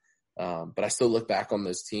 but I still look back on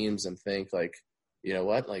those teams and think like, you know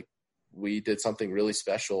what, like we did something really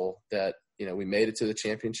special that, we made it to the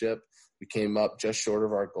championship. We came up just short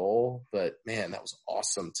of our goal, but man, that was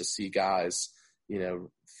awesome to see guys,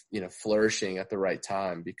 flourishing at the right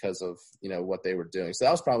time because of, what they were doing. So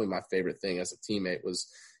that was probably my favorite thing as a teammate was,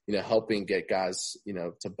 helping get guys,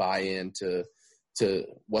 to buy into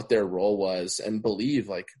what their role was and believe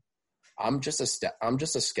like, I'm just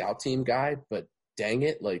a scout team guy, but dang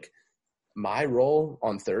it, like my role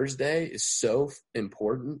on Thursday is so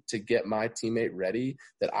important to get my teammate ready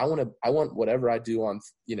that I want whatever I do on,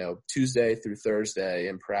 Tuesday through Thursday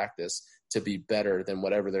in practice to be better than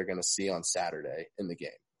whatever they're going to see on Saturday in the game.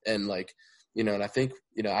 And like, and I think,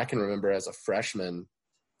 I can remember as a freshman,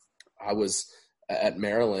 I was at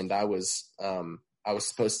Maryland, I was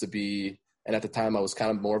supposed to be And at the time I was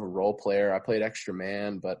kind of more of a role player. I played extra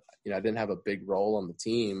man, but, I didn't have a big role on the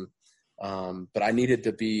team. But I needed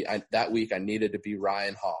to be that week. I needed to be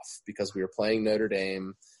Ryan Hoff because we were playing Notre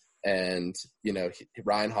Dame, and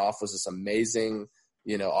Ryan Hoff was this amazing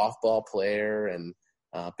off-ball player, and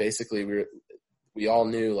basically we all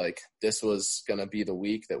knew like this was going to be the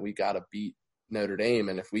week that we got to beat Notre Dame,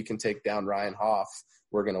 and if we can take down Ryan Hoff,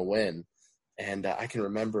 we're going to win. And I can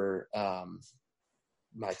remember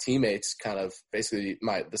my teammates kind of basically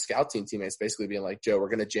the scout team teammates basically being like, Joe, we're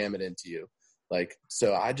going to jam it into you. Like,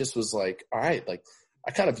 so I just was like, all right, like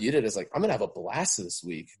I kind of viewed it as like, I'm going to have a blast this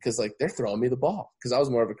week because like they're throwing me the ball because I was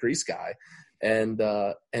more of a crease guy. And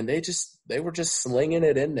they were just slinging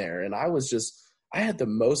it in there. And I had the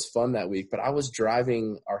most fun that week, but I was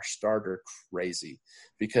driving our starter crazy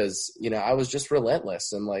because, I was just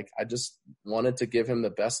relentless. And like, I just wanted to give him the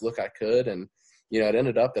best look I could. And, it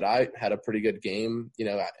ended up that I had a pretty good game,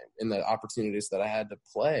 in the opportunities that I had to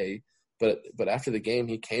play. But after the game,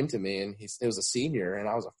 he came to me, and it was a senior and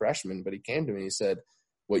I was a freshman, but he came to me and he said,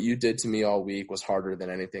 what you did to me all week was harder than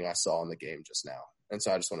anything I saw in the game just now. And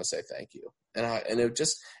so I just want to say thank you. And it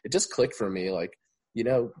just clicked for me, like,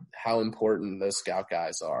 how important those scout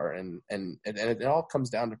guys are. And it all comes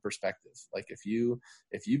down to perspective. Like if you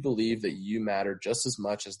believe that you matter just as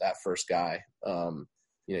much as that first guy,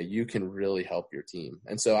 you can really help your team.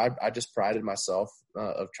 And so I just prided myself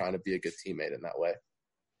of trying to be a good teammate in that way.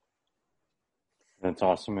 That's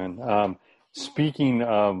awesome, man. Speaking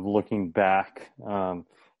of looking back,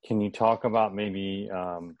 can you talk about maybe,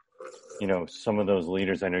 some of those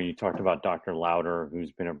leaders? I know you talked about Dr. Lauder,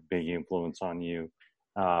 who's been a big influence on you.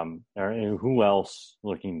 Or who else,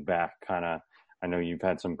 looking back, I know you've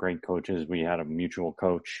had some great coaches. We had a mutual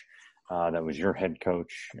coach that was your head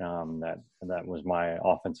coach, that was my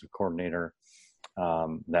offensive coordinator,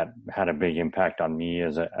 that had a big impact on me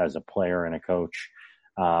as a player and a coach.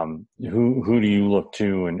 Who do you look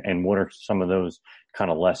to, and what are some of those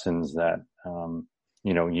kind of lessons that,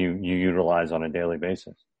 you utilize on a daily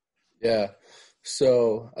basis? Yeah.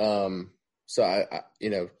 So I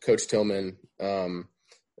Coach Tillman,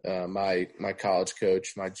 my college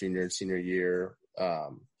coach, my junior and senior year,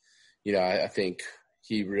 I think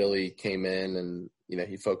he really came in and,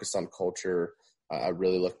 he focused on culture. I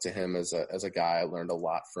really looked to him as a guy I learned a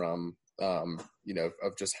lot from,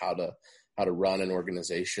 of just how to run an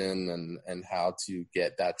organization and how to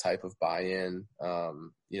get that type of buy-in.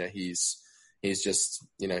 He's just,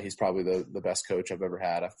 he's probably the best coach I've ever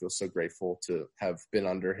had. I feel so grateful to have been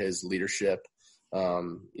under his leadership,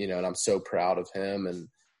 and I'm so proud of him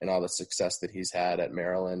and all the success that he's had at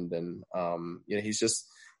Maryland. And,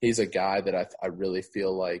 he's a guy that I really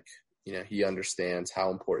feel like, he understands how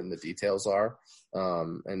important the details are.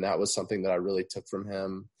 And that was something that I really took from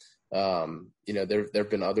him. There've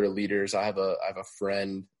been other leaders. I have a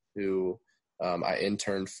friend who I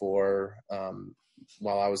interned for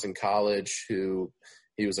while I was in college, who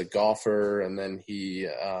he was a golfer, and then he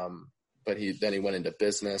went into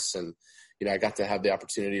business, and I got to have the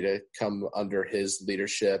opportunity to come under his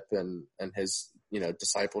leadership and his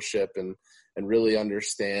discipleship and really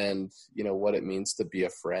understand what it means to be a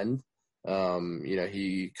friend.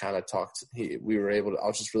 He kind of talked. I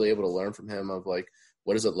was just really able to learn from him of like,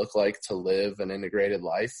 what does it look like to live an integrated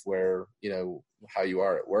life where, how you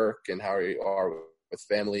are at work and how you are with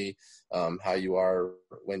family, how you are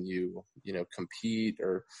when you compete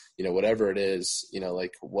or, whatever it is,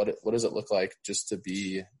 like what does it look like just to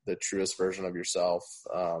be the truest version of yourself?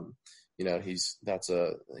 He's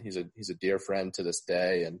a dear friend to this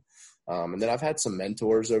day. And then I've had some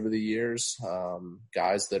mentors over the years,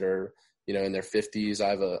 guys that are, in their 50s.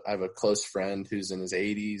 I have a close friend who's in his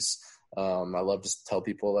 80s. I love to tell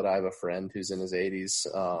people that I have a friend who's in his 80s.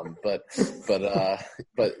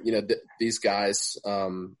 These guys,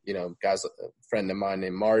 guys, a friend of mine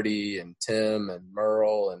named Marty and Tim and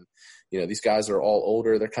Merle, and, these guys are all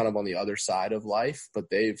older. They're kind of on the other side of life, but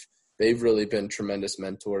they've really been tremendous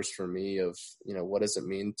mentors for me of, what does it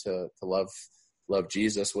mean to love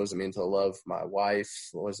Jesus? What does it mean to love my wife?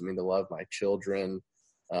 What does it mean to love my children?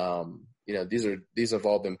 These have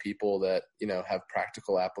all been people that, have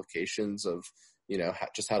practical applications of,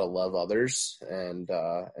 just how to love others. And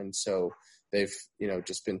so they've,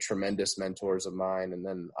 just been tremendous mentors of mine. And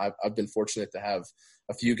then I've been fortunate to have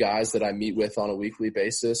a few guys that I meet with on a weekly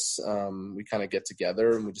basis. We kind of get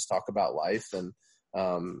together and we just talk about life and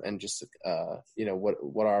just,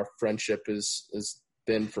 what our friendship is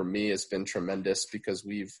been for me has been tremendous because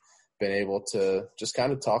we've been able to just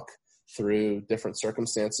kind of talk through different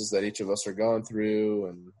circumstances that each of us are going through.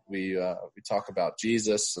 And we talk about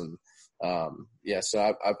Jesus and, so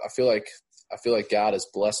I feel like I feel like God has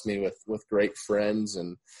blessed me with great friends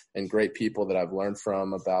and great people that I've learned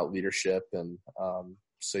from about leadership. And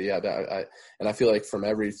so, yeah, I feel like from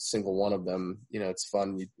every single one of them, it's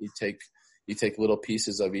fun. You take little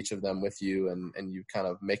pieces of each of them with you and you kind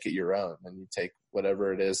of make it your own, and you take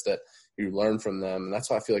whatever it is that you learn from them. And that's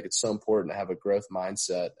why I feel like it's so important to have a growth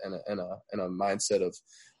mindset and a mindset of,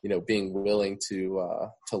 being willing to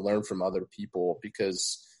learn from other people,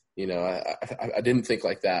 because, I didn't think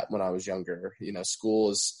like that when I was younger.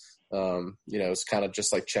 School is, it's kind of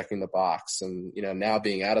just like checking the box, and, now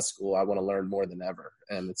being out of school, I want to learn more than ever.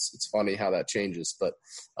 And it's funny how that changes, but,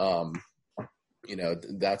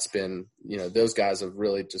 that's been, those guys have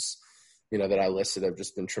really just, that I listed have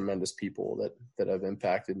just been tremendous people that have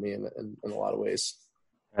impacted me in a lot of ways.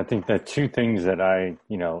 I think that two things that I,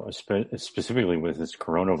 specifically with this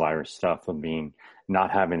coronavirus stuff of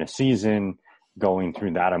not having a season, going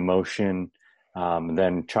through that emotion,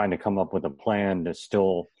 then trying to come up with a plan to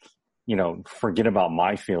still, forget about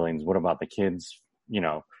my feelings. What about the kids?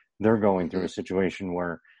 They're going through a situation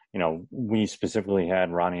where, we specifically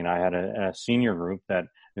had, Ronnie and I had a senior group that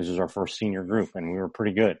this was our first senior group, and we were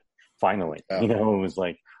pretty good. Finally, it was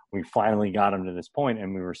like, we finally got them to this point,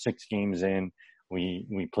 and we were 6 games in.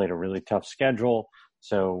 We played a really tough schedule,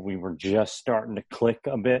 so we were just starting to click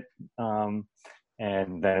a bit, and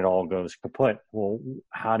then it all goes kaput. Well,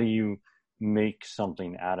 how do you make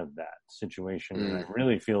something out of that situation? And I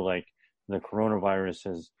really feel like the coronavirus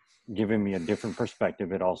has given me a different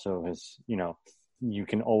perspective. It also has, you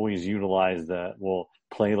can always utilize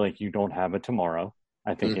play like you don't have a tomorrow.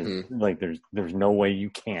 I think it's like there's no way you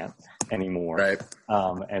can't anymore. Right.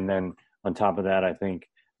 And then on top of that, I think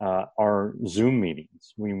our Zoom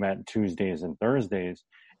meetings, we met Tuesdays and Thursdays,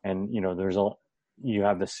 and you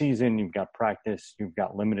have the season, you've got practice, you've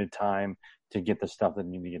got limited time to get the stuff that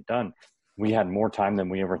need to get done. We had more time than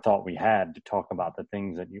we ever thought we had to talk about the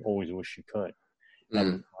things that you always wish you could.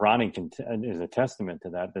 And Ronnie is a testament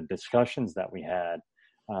to that. The discussions that we had,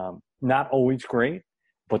 not always great,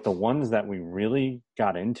 but the ones that we really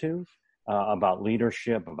got into about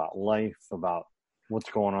leadership, about life, about what's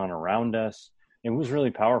going on around us, it was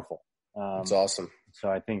really powerful. It's awesome. So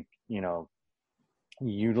I think,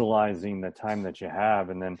 utilizing the time that you have,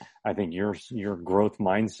 and then I think your growth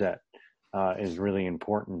mindset is really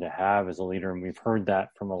important to have as a leader. And we've heard that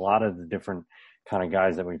from a lot of the different kind of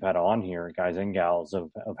guys that we've had on here, guys and gals, of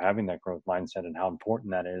having that growth mindset and how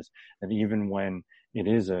important that is. That even when it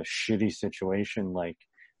is a shitty situation like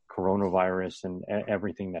coronavirus and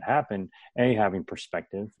everything that happened, having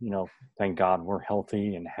perspective, thank God we're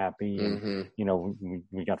healthy and happy, and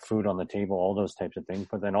we got food on the table, all those types of things.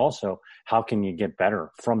 But then also, how can you get better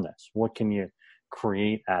from this? What can you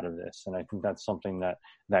create out of this? And I think that's something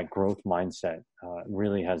that growth mindset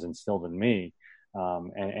really has instilled in me.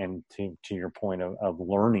 And to your point of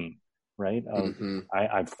learning, right?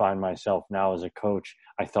 I find myself now as a coach,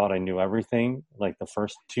 I thought I knew everything like the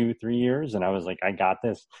first 2-3 years, and I was like, I got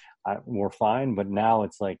this, we're fine. But now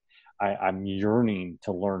it's like I'm yearning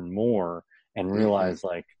to learn more and realize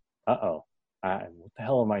like, what the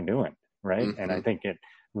hell am I doing, right? And I think it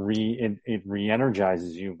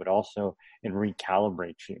re-energizes you, but also it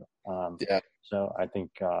recalibrates you. So I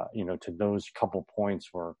think to those couple points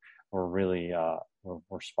we're really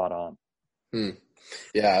we're spot on.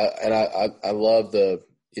 Yeah, and I love the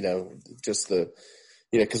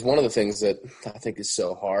because one of the things that I think is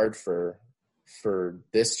so hard for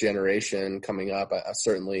this generation coming up, I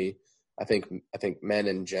think men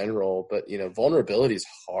in general, but vulnerability is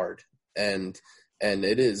hard, and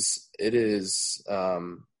it is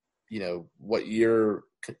what you're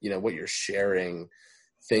sharing,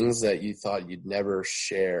 things that you thought you'd never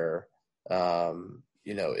share.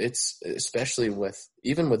 It's especially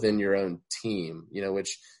even within your own team,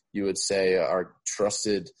 which you would say are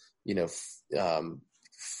trusted,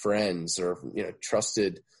 friends or,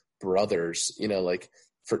 trusted brothers,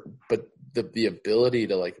 but the ability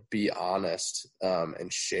to like be honest,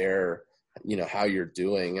 and share, how you're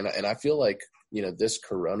doing. And I feel like, this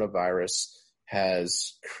coronavirus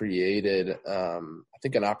has created, I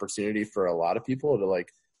think, an opportunity for a lot of people to like,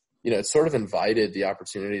 it's sort of invited the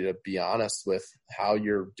opportunity to be honest with how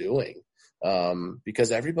you're doing,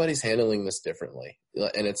 because everybody's handling this differently,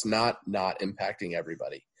 and it's not impacting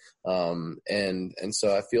everybody. And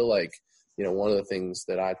so I feel like, one of the things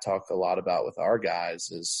that I talk a lot about with our guys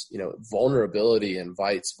is, vulnerability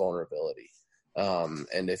invites vulnerability.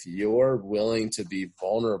 And if you're willing to be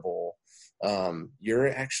vulnerable, you're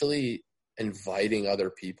actually inviting other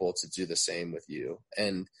people to do the same with you.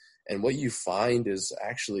 And what you find is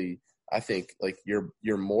actually, I think, like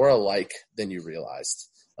you're more alike than you realized.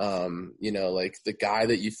 Like the guy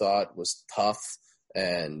that you thought was tough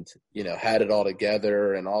and, had it all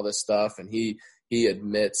together and all this stuff. And he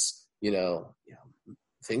admits,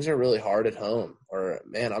 things are really hard at home, or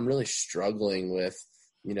man, I'm really struggling with,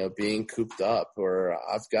 being cooped up, or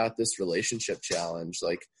I've got this relationship challenge.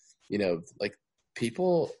 Like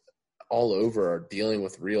people all over are dealing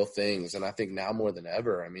with real things. And I think now more than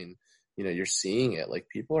ever, I mean, you're seeing it, like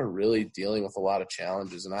people are really dealing with a lot of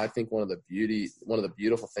challenges. And I think one of the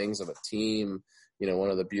beautiful things of a team,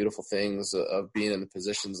 one of the beautiful things of being in the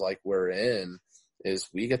positions like we're in is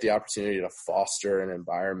we get the opportunity to foster an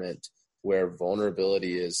environment where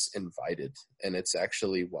vulnerability is invited and it's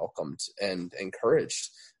actually welcomed and encouraged.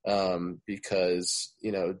 Because,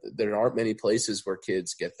 there aren't many places where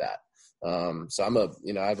kids get that. So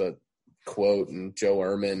I have a quote, and Joe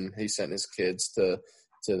Ehrman, he sent his kids to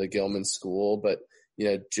the Gilman School, but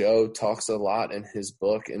Joe talks a lot in his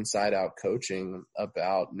book Inside Out Coaching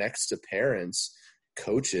about, next to parents,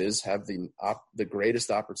 coaches have the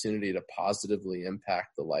greatest opportunity to positively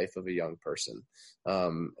impact the life of a young person.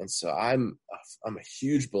 And so I'm a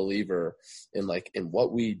huge believer in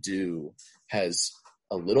what we do has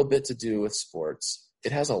a little bit to do with sports.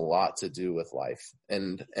 It has a lot to do with life.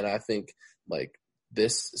 And I think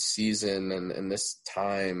this season and this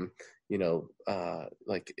time,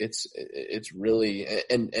 it's really,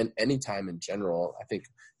 and any time in general, I think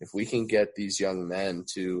if we can get these young men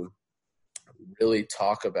to really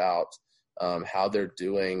talk about how they're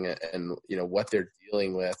doing and, what they're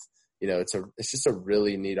dealing with, it's just a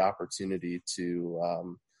really neat opportunity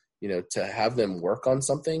to, to have them work on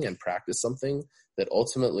something and practice something that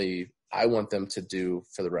ultimately I want them to do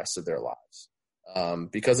for the rest of their lives.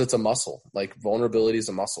 Because it's a muscle. Like vulnerability is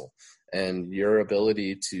a muscle, and your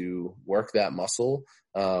ability to work that muscle,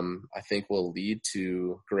 I think will lead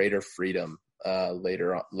to greater freedom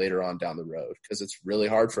later on down the road. Because it's really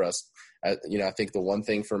hard for us. I think the one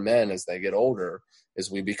thing for men as they get older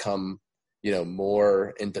is we become,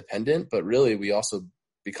 more independent, but really we also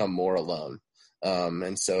become more alone.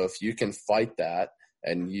 And so if you can fight that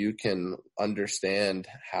and you can understand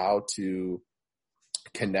how to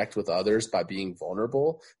connect with others by being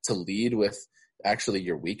vulnerable, to lead with actually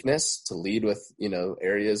your weakness, to lead with,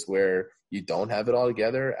 areas where you don't have it all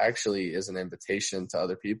together, actually is an invitation to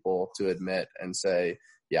other people to admit and say,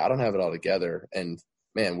 yeah, I don't have it all together. And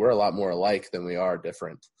man, we're a lot more alike than we are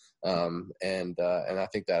different. And I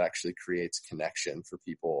think that actually creates connection for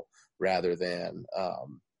people rather than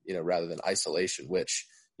isolation, which,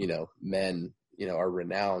 men, are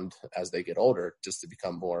renowned as they get older just to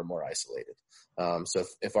become more and more isolated. So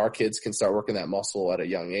if our kids can start working that muscle at a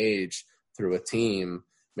young age through a team,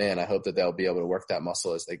 man, I hope that they'll be able to work that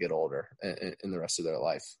muscle as they get older in the rest of their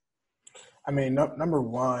life. I mean, number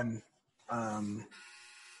one,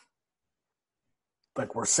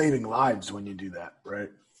 we're saving lives when you do that, right?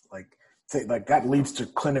 Like that leads to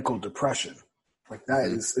clinical depression. Like that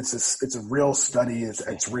is, it's a real study.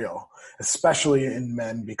 It's real, especially in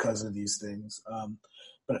men because of these things.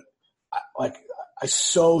 But I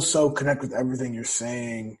so connect with everything you're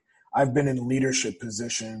saying. I've been in leadership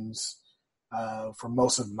positions for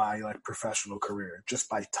most of my professional career just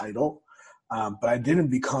by title. But I didn't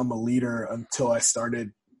become a leader until I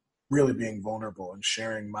started really being vulnerable and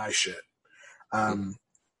sharing my shit.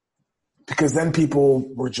 Because then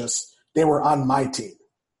people they were on my team.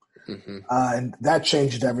 Mm-hmm. And that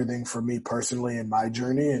changed everything for me personally in my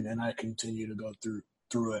journey. And I continue to go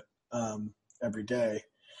through it every day.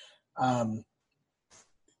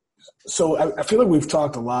 So I feel like we've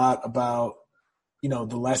talked a lot about,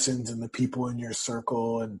 the lessons and the people in your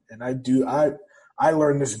circle. And I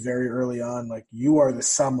learned this very early on, you are the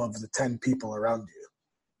sum of the 10 people around you.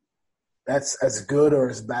 That's as good or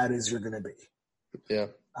as bad as you're going to be. Yeah.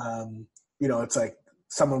 It's like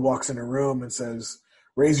someone walks in a room and says,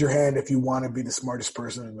 raise your hand if you want to be the smartest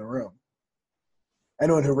person in the room.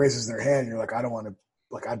 Anyone who raises their hand, you're like, I don't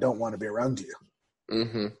want to be around you.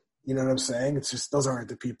 Mm-hmm. You know what I'm saying? It's just, those aren't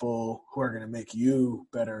the people who are going to make you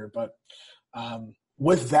better. But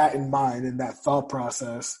with that in mind and that thought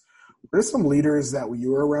process, there's some leaders that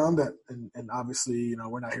you were around that, and obviously,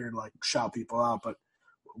 we're not here to shout people out, but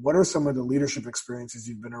what are some of the leadership experiences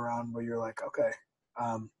you've been around where you're like, okay,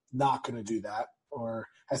 not going to do that, or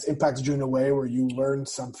has impacted you in a way where you learned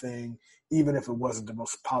something, even if it wasn't the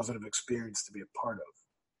most positive experience to be a part of?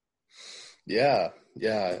 Yeah.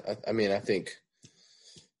 I mean, I think,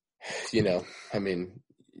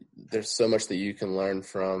 there's so much that you can learn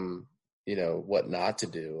from, what not to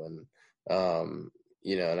do. And,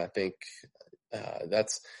 and I think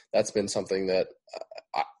that's been something that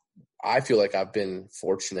I feel like I've been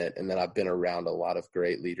fortunate in that I've been around a lot of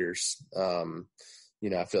great leaders,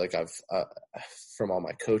 I feel like I've, from all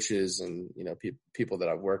my coaches and, people that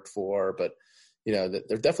I've worked for, but,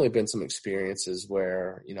 there've definitely been some experiences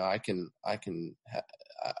where, I've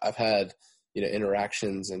had,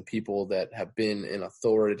 interactions and people that have been in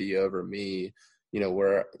authority over me,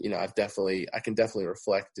 where, I can definitely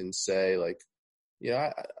reflect and say like,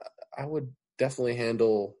 I would definitely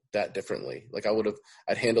handle that differently. Like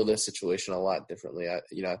I'd handle this situation a lot differently. I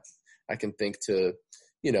can think to,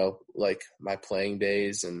 like my playing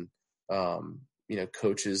days and,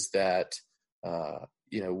 coaches that,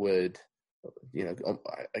 would,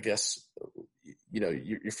 I guess,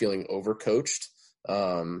 you're feeling overcoached.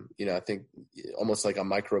 I think almost like a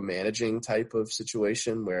micromanaging type of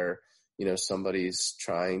situation where, somebody's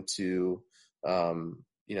trying to,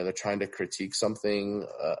 they're trying to critique something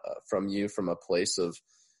from you from a place of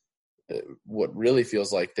what really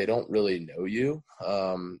feels like they don't really know you.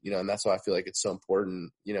 And that's why I feel like it's so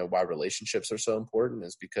important, why relationships are so important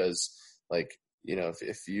is because like,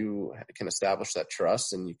 if you can establish that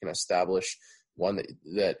trust and you can establish one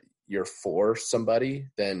that you're for somebody,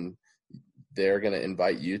 then they're going to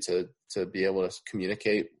invite you to be able to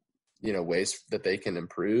communicate, ways that they can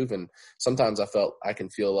improve. And sometimes I can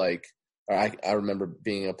feel like, I remember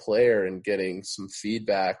being a player and getting some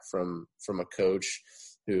feedback from a coach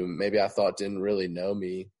who maybe I thought didn't really know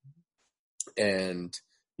me and,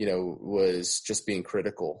 was just being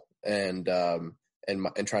critical and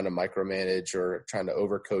trying to micromanage or trying to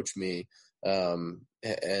overcoach me. And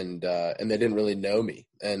they didn't really know me.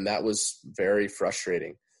 And that was very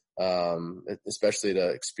frustrating. Especially to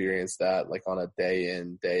experience that like on a day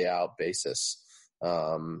in, day out basis.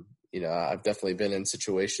 I've definitely been in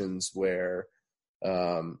situations where,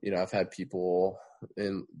 I've had people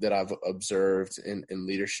that I've observed in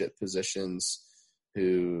leadership positions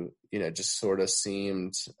who, just sort of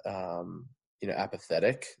seemed,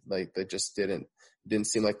 apathetic. Like they just didn't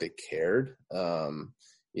seem like they cared. And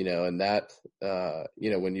that,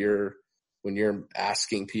 when you're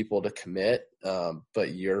asking people to commit,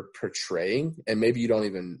 but you're portraying, and maybe you don't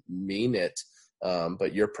even mean it,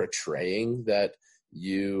 but you're portraying that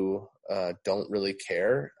you don't really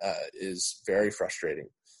care, is very frustrating.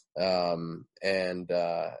 And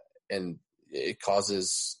it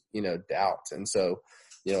causes, doubt. And so,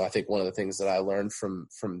 I think one of the things that I learned from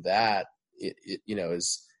that,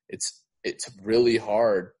 is it's really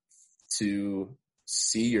hard to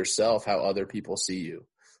see yourself how other people see you.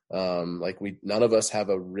 None of us have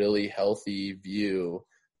a really healthy view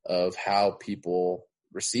of how people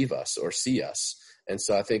receive us or see us. And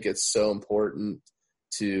so I think it's so important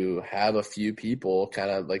to have a few people kind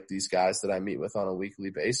of like these guys that I meet with on a weekly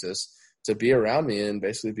basis to be around me and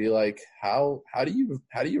basically be like, how do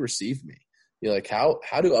you receive me? Like, how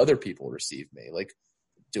do other people receive me? Like,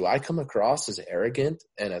 do I come across as arrogant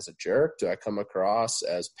and as a jerk? Do I come across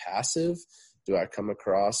as passive? Do I come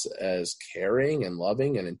across as caring and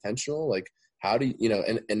loving and intentional? Like, how do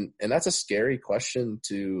you, and that's a scary question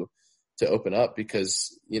to open up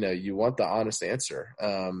because, you want the honest answer.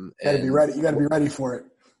 You gotta be ready. You gotta be ready for it.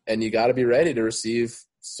 And you gotta be ready to receive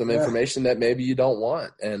some information that maybe you don't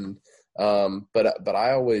want. And, but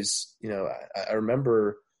I always, I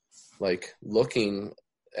remember like looking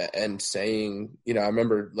and saying, I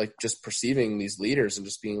remember like just perceiving these leaders and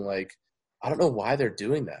just being like, I don't know why they're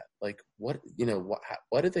doing that. Like what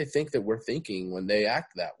do they think that we're thinking when they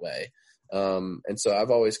act that way? And so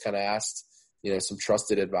I've always kind of asked, some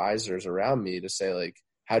trusted advisors around me to say like,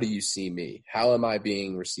 how do you see me? How am I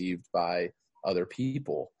being received by other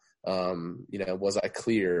people? Was I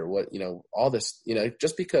clear? What, all this,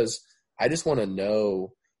 just because I just want to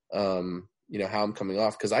know, how I'm coming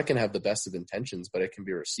off, because I can have the best of intentions, but it can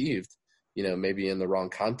be received, maybe in the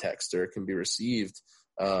wrong context, or it can be received,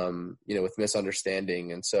 with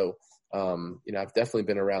misunderstanding. And so, I've definitely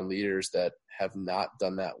been around leaders that have not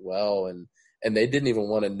done that well. And they didn't even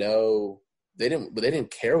want to know, they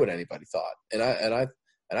didn't care what anybody thought. And I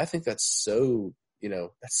think that's so,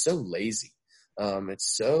 that's so lazy.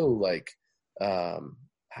 It's so like, I'm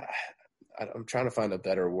trying to find a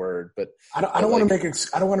better word, but I don't want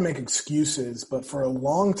to make excuses, but for a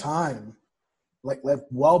long time, like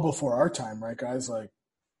well before our time, right, guys, like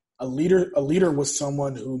a leader was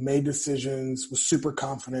someone who made decisions, was super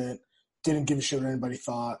confident, didn't give a shit what anybody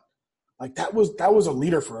thought. Like that was a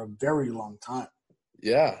leader for a very long time.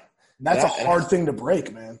 Yeah. And that's a hard thing to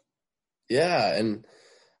break, man. Yeah. And,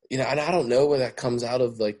 and I don't know where that comes out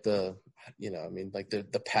of, like the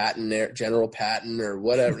Patton, General Patton or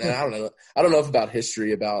whatever. And I don't know about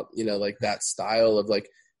history about, like that style of like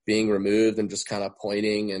being removed and just kind of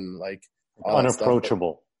pointing and like all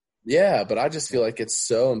unapproachable. Yeah. But I just feel like it's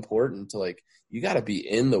so important to like, you got to be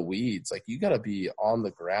in the weeds. Like, you got to be on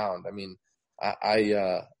the ground. I mean,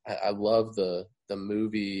 I love the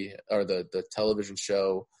movie or the television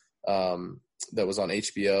show that was on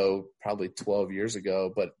HBO probably 12 years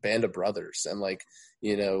ago, but Band of Brothers. And like,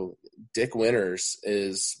 you know, Dick Winters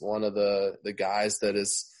is one of the guys that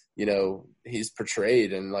is, you know, he's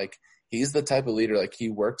portrayed, and like, he's the type of leader, like he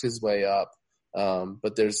worked his way up.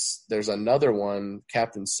 But there's another one,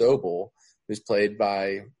 Captain Sobel, who's played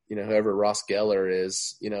by, you know, whoever Ross Geller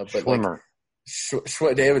is, you know, but Schwimmer.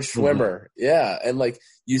 Like David Schwimmer. Yeah. And like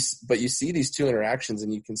you see these two interactions,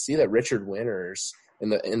 and you can see that Richard Winters in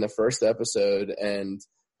the first episode and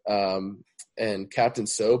Captain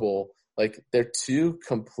Sobel, like, they're two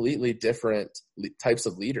completely different types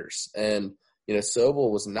of leaders. And, you know,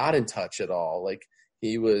 Sobel was not in touch at all. Like,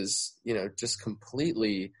 he was, you know, just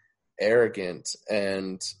completely arrogant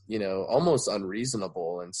and, you know, almost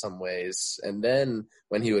unreasonable in some ways. And then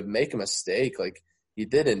when he would make a mistake, like, he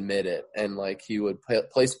did admit it, and like, he would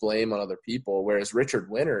place blame on other people. Whereas Richard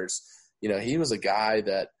Winters, you know, he was a guy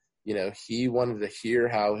that, you know, he wanted to hear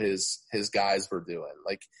how his guys were doing.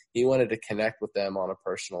 Like, he wanted to connect with them on a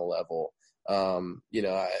personal level. You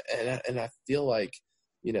know, and I feel like,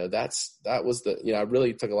 you know, that was you know, I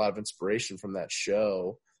really took a lot of inspiration from that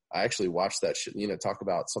show. I actually watched that you know, talk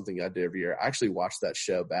about something I do every year. I actually watch that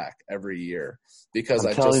show back every year because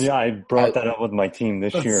I'm telling you, I brought that up with my team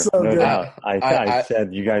this year. So no good. doubt. I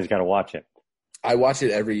said, you guys got to watch it. I watch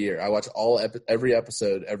it every year. I watch every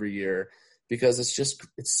episode every year because it's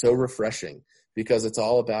so refreshing, because it's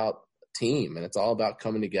all about team and it's all about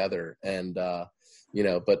coming together. And, you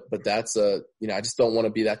know, but that's you know, I just don't want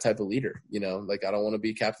to be that type of leader, you know, like, I don't want to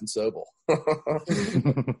be Captain Sobel.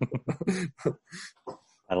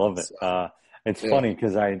 I love it. It's funny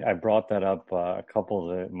because I brought that up a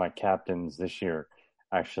couple of my captains this year.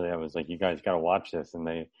 Actually, I was like, you guys got to watch this. And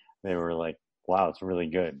they were like, wow, it's really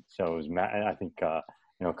good. So it was, I think, you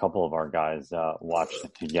know, a couple of our guys watched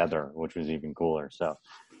it together, which was even cooler. So,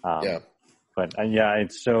 but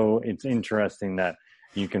it's interesting that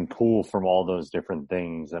you can pull from all those different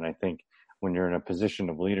things. And I think when you're in a position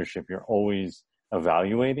of leadership, you're always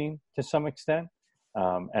evaluating to some extent.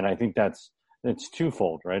 And I think it's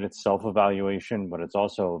twofold, right? It's self-evaluation, but it's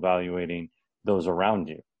also evaluating those around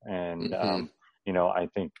you. And, you know, I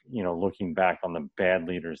think, you know, looking back on the bad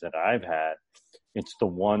leaders that I've had, it's the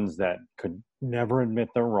ones that could never admit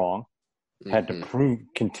they're wrong, had to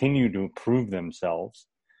continue to prove themselves.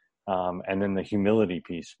 And then the humility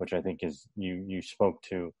piece, which I think is you spoke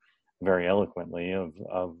to very eloquently,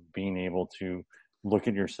 of being able to look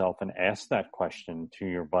at yourself and ask that question to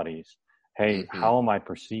your buddies. Hey, how am I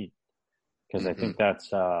perceived? Because I think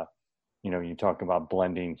that's, you know, you talk about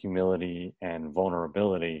blending humility and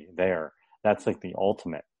vulnerability there. That's like the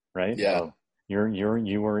ultimate, right? Yeah. So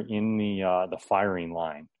you are in the firing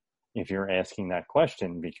line if you're asking that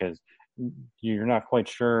question, because you're not quite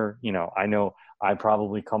sure. You know I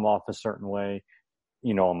probably come off a certain way,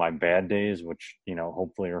 you know, on my bad days, which, you know,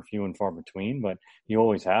 hopefully are few and far between, but you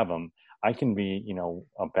always have them. I can be, you know,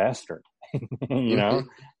 a bastard, you know,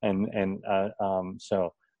 and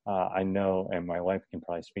so I know, and my wife can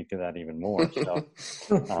probably speak to that even more. So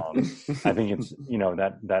I think it's, you know,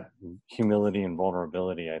 that humility and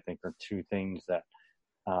vulnerability, I think, are two things that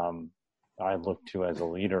I look to as a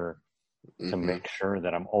leader to make sure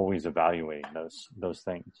that I'm always evaluating those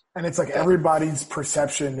things. And it's like everybody's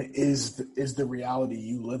perception is the reality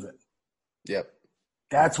you live in. Yep.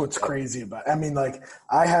 That's what's crazy about it. I mean, like,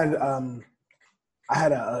 I had a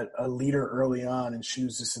leader early on, and she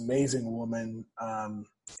was this amazing woman in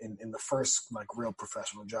the first, like, real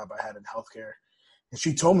professional job I had in healthcare. And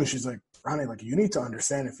she told me, she's like, Ronnie, like, you need to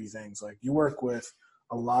understand a few things. Like, you work with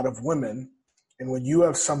a lot of women, and when you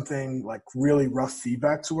have something like really rough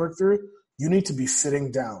feedback to work through, you need to be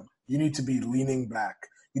sitting down. You need to be leaning back.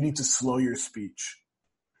 You need to slow your speech.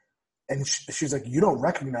 And she's like, you don't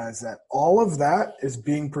recognize that all of that is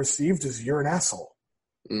being perceived as you're an asshole.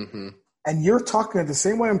 And you're talking it the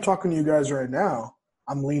same way I'm talking to you guys right now.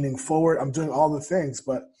 I'm leaning forward. I'm doing all the things.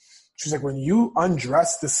 But she's like, when you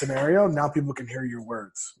undress the scenario, now people can hear your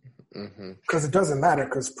words. Because it doesn't matter,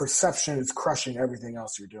 because perception is crushing everything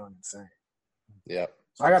else you're doing and saying. Yeah.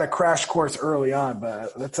 So I got a crash course early on,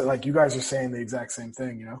 but that's like, you guys are saying the exact same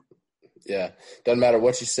thing, you know? Yeah. Doesn't matter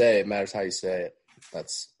what you say. It matters how you say it.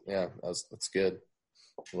 That's good.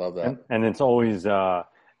 Love that. And it's always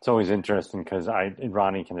interesting, because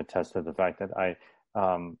Ronnie can attest to the fact that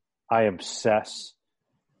I obsess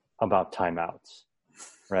about timeouts,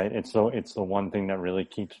 right? It's the one thing that really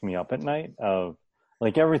keeps me up at night. Of,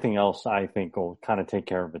 like, everything else I think will kind of take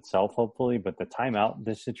care of itself, hopefully, but the timeout,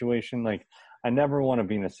 this situation, like, I never want to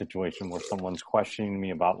be in a situation where someone's questioning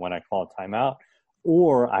me about when I call a timeout,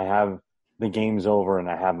 or I have the game's over and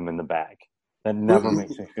I have them in the bag. That never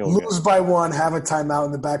makes me feel good. Lose by one, have a timeout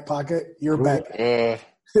in the back pocket, you're back.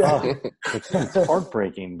 It's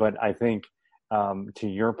heartbreaking, but I think to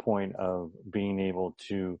your point of being able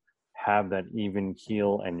to have that even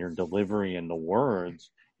keel and your delivery and the words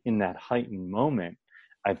in that heightened moment,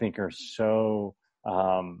 I think are so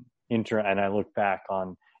and I look back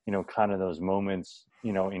on, kind of those moments,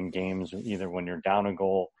 in games, either when you're down a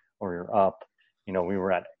goal or you're up. We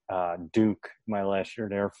were at Duke my last year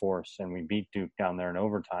at Air Force, and we beat Duke down there in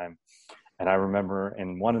overtime. And I remember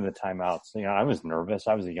in one of the timeouts, I was nervous.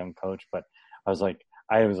 I was a young coach, but I was like,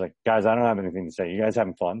 guys, I don't have anything to say. You guys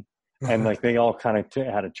having fun? And like they all kind of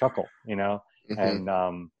had a chuckle,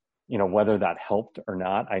 Mm-hmm. And whether that helped or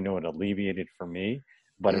not, I know it alleviated for me,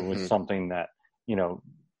 but it was something that,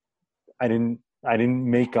 I didn't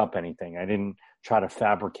make up anything. I didn't try to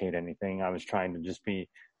fabricate anything. I was trying to just be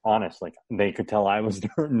honest. Like they could tell I was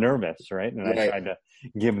nervous, right? And I tried to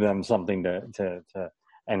give them something to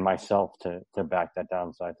and myself to back that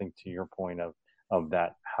down. So I think to your point of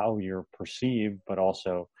that, how you're perceived, but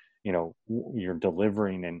also, you're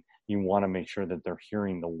delivering, and you want to make sure that they're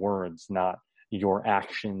hearing the words, not your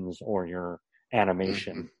actions or your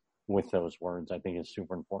animation with those words, I think is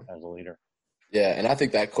super important as a leader. Yeah. And I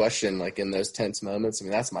think that question, like in those tense moments,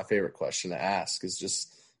 that's my favorite question to ask, is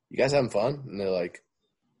just, you guys having fun? And they're like,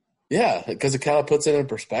 yeah, because it kind of puts it in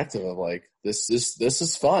perspective of like, this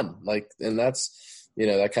is fun. Like, and that's,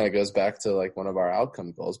 that kind of goes back to like one of our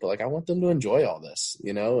outcome goals, but like, I want them to enjoy all this,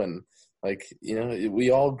 and like, we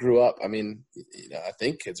all grew up. I mean, I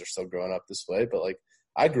think kids are still growing up this way, but like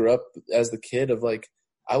I grew up as the kid of like,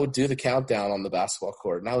 I would do the countdown on the basketball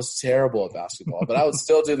court, and I was terrible at basketball, but I would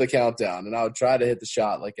still do the countdown, and I would try to hit the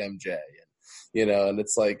shot like MJ, and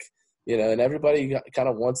it's like, and everybody kind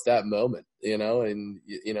of wants that moment, and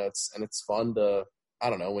it's fun to, I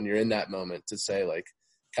don't know, when you're in that moment to say like,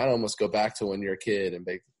 kind of almost go back to when you're a kid and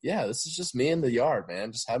be, yeah, this is just me in the yard,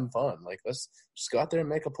 man, just having fun. Like, let's just go out there and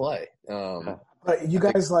make a play. But you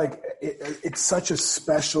guys, like, it's such a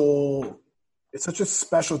special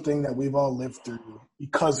thing that we've all lived through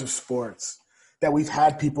because of sports, that we've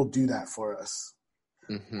had people do that for us.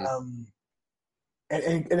 Mm-hmm.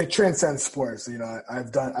 And it transcends sports.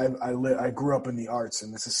 I grew up in the arts,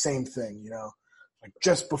 and it's the same thing, like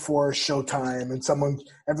just before showtime, and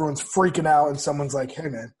everyone's freaking out, and someone's like, hey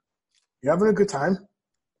man, you having a good time?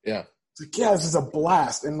 Yeah. It's like, yeah, this is a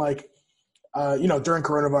blast. And like, during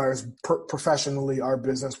coronavirus, professionally, our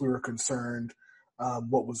business, we were concerned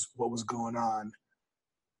what was going on.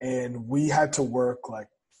 And we had to work like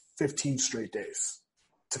 15 straight days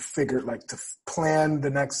to plan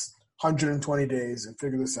the next 120 days and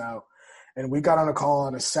figure this out. And we got on a call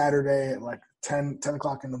on a Saturday at like 10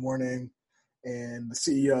 o'clock in the morning. And the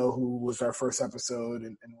CEO, who was our first episode,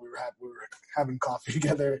 and we were having coffee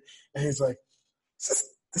together, and he's like, this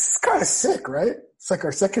is kind of sick, right? It's like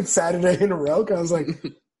our second Saturday in a row. And I was like,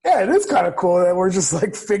 yeah, it is kind of cool that we're just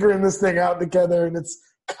like figuring this thing out together, and it's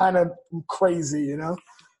kind of crazy,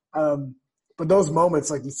 But those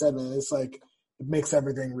moments, like you said, man, it's like it makes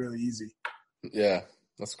everything really easy. Yeah,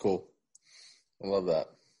 that's cool. I love that.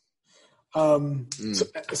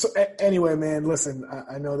 So anyway, man, listen,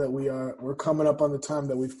 I know that we're coming up on the time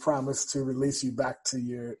that we've promised to release you back to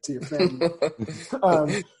your family.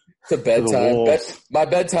 To bedtime. My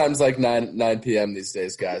bedtime's like 9 p.m. these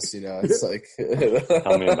days, guys. It's like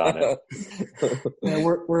tell me about it. Yeah,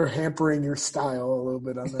 we're hampering your style a little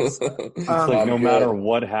bit on this. It's like no matter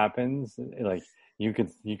what happens, like you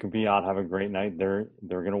could be out, have a great night. They're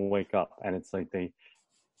gonna wake up, and it's like they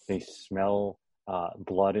smell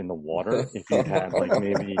blood in the water. If you had like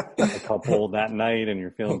maybe a couple that night and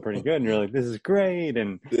you're feeling pretty good and you're like, this is great,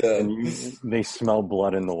 and they smell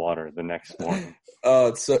blood in the water the next morning.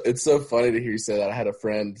 Oh, it's so funny to hear you say that. I had a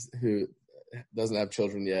friend who doesn't have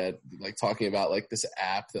children yet, like talking about like this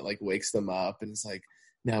app that like wakes them up, and it's like,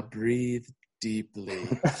 now breathe deeply,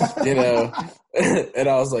 and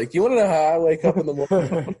I was like, you want to know how I wake up in the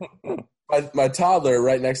morning? My toddler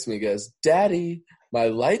right next to me goes, Daddy, my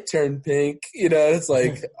light turned pink, it's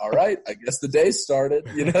like, all right, I guess the day started,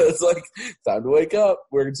 it's like time to wake up.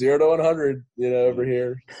 We're 0 to 100, over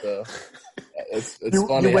here. So it's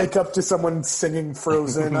funny. You wake up to someone singing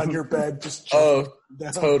Frozen on your bed. Just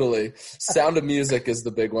totally. Sound of Music is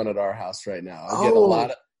the big one at our house right now. I get a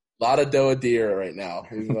lot of Doa Deer right now.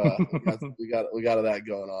 We got that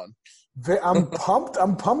going on.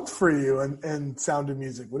 I'm pumped for you and Sound of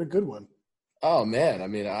Music. What a good one. Oh man, I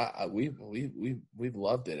mean, we've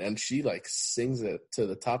loved it, and she like sings it to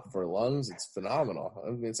the top of her lungs. It's phenomenal.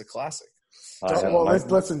 I mean, it's a classic.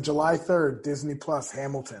 Listen, July 3rd, Disney Plus,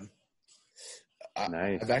 Hamilton.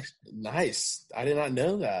 Nice. I did not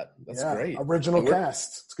know that. That's great. Original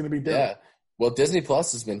cast. It's going to be dope. Yeah. Well, Disney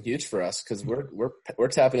Plus has been huge for us because we're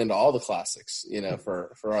tapping into all the classics,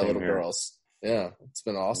 for our little girls. Yeah, it's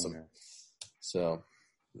been awesome. So,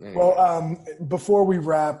 anyway. Well, before we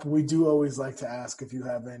wrap, we do always like to ask if you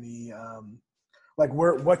have any,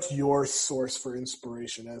 what's your source for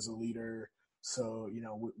inspiration as a leader? So,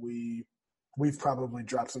 we've probably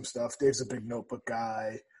dropped some stuff. Dave's a big notebook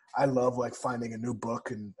guy. I love finding a new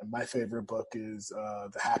book, and my favorite book is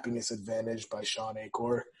The Happiness Advantage by Sean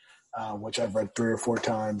Achor, which I've read 3 or 4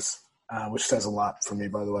 times, which says a lot for me,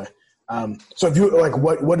 by the way. So if you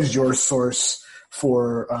what is your source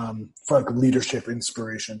for leadership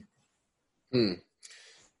inspiration?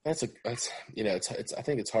 That's I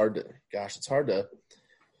think it's hard to,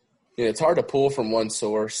 it's hard to pull from one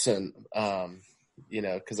source, and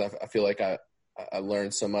because I feel like I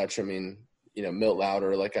learned so much. I mean, Milt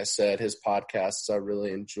Louder, like I said, his podcasts I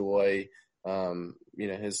really enjoy.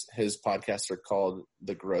 His podcasts are called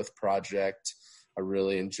The Growth Project. I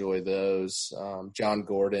really enjoy those. John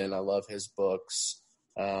Gordon, I love his books.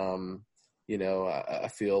 I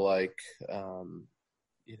feel like,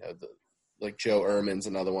 like Joe Ehrman's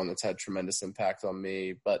another one that's had tremendous impact on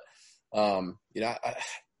me. But,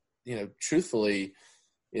 truthfully,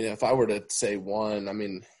 if I were to say one, I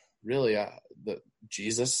mean, really,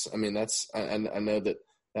 Jesus. I mean, I know that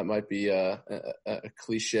might be a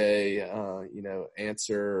cliche,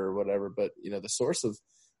 answer or whatever, but the source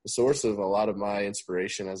of a lot of my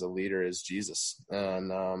inspiration as a leader is Jesus.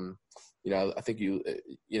 And, I think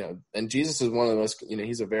and Jesus is one of the most,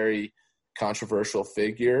 he's a very controversial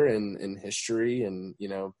figure in history, and,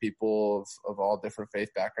 people of all different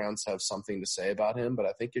faith backgrounds have something to say about him. But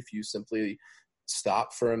I think if you simply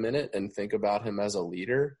stop for a minute and think about him as a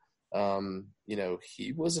leader,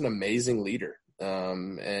 he was an amazing leader.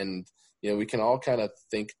 And, we can all kind of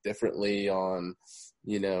think differently on,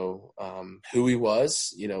 who he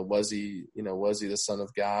was. Was he the Son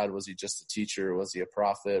of God? Was he just a teacher? Was he a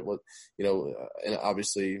prophet? And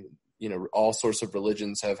obviously, all sorts of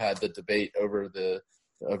religions have had the debate over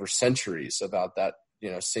centuries about that,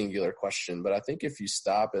 singular question. But I think if you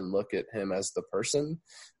stop and look at him as the person,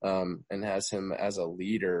 and as him as a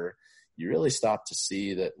leader, you really stop to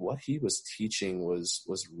see that what he was teaching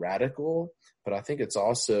was radical. But I think it's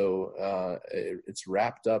also it's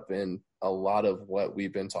wrapped up in a lot of what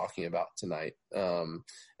we've been talking about tonight. In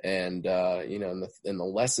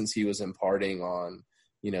the lessons he was imparting on,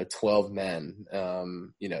 12 men,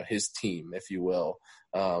 his team, if you will,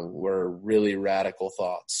 were really radical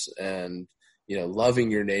thoughts. And,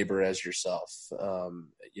 loving your neighbor as yourself,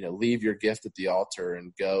 leave your gift at the altar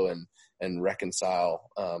and go and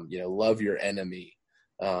reconcile, love your enemy.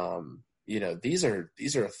 These are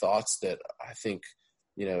thoughts that I think,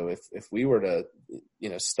 if we were to,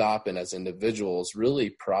 stop and as individuals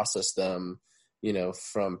really process them,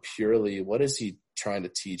 from purely what is he trying to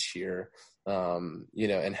teach here?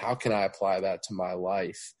 And how can I apply that to my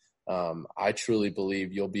life? I truly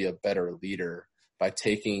believe you'll be a better leader by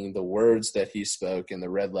taking the words that he spoke in the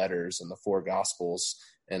red letters and the 4 gospels.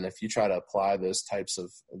 And if you try to apply those types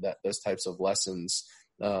of lessons,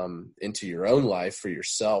 into your own life for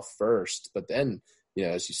yourself first, but then,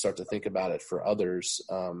 as you start to think about it for others,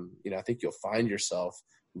 I think you'll find yourself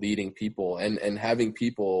leading people and having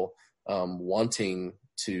people, wanting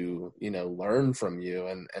to, learn from you.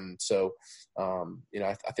 And so, I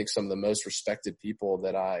think some of the most respected people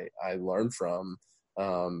that I learned from,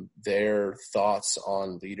 their thoughts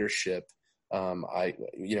on leadership,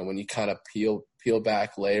 when you kind of peel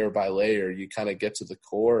back layer by layer, you kind of get to the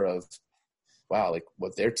core of, wow, like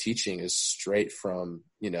what they're teaching is straight from,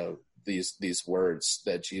 these words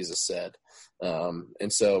that Jesus said.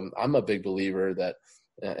 And so I'm a big believer that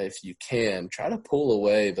if you can try to pull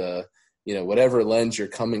away the, whatever lens you're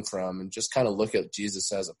coming from and just kind of look at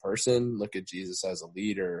Jesus as a person, look at Jesus as a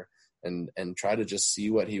leader, and try to just see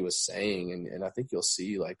what he was saying. And I think you'll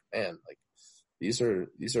see like, man, like these are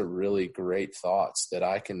really great thoughts that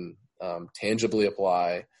I can tangibly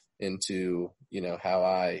apply into, how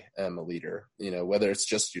I am a leader, whether it's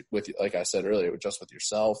just with, like I said earlier, just with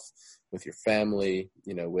yourself, with your family,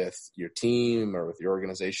 with your team or with your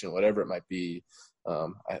organization, whatever it might be.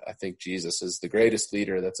 I think Jesus is the greatest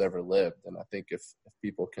leader that's ever lived. And I think if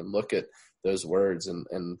people can look at those words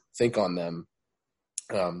and think on them,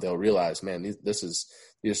 they'll realize, man, these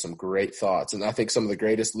are some great thoughts. And I think some of the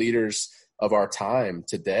greatest leaders of our time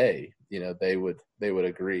today, they would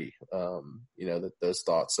agree, that those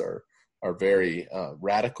thoughts are are very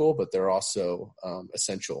radical, but they're also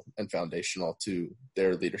essential and foundational to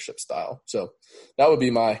their leadership style. So that would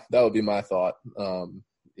be my thought. And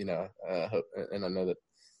I know that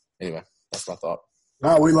anyway, that's my thought.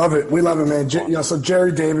 Oh, we love it. We love it, man. So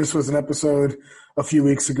Jerry Davis was an episode a few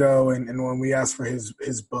weeks ago, and when we asked for his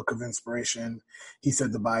book of inspiration, he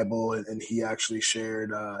said the Bible, and he actually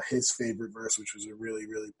shared his favorite verse, which was a really,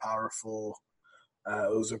 really powerful.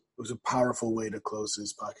 It was a powerful way to close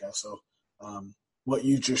his podcast. So, what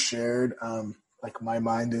you just shared, like my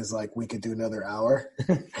mind is like we could do another hour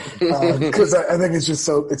because I think it's just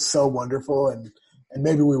so wonderful, and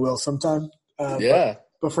maybe we will sometime. Yeah.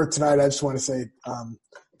 But for tonight, I just want to say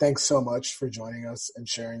thanks so much for joining us and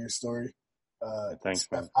sharing your story. Thanks,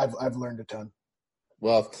 man. I've learned a ton.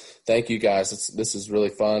 Well, thank you guys. This is really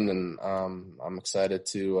fun, and I'm excited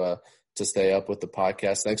to stay up with the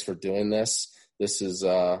podcast. Thanks for doing this. This is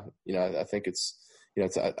I think it's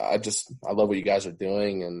I love what you guys are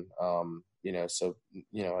doing, and I'd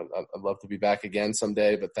love to be back again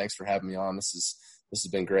someday. But thanks for having me on. This has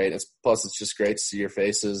been great. Plus it's just great to see your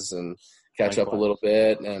faces and catch up a little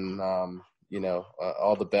bit, and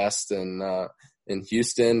all the best in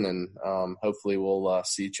Houston, and hopefully we'll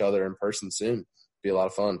see each other in person soon. Be a lot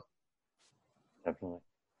of fun. Definitely.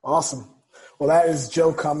 Awesome. Well, that is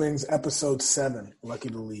Joe Cummings, episode 7, Lucky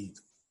to Lead.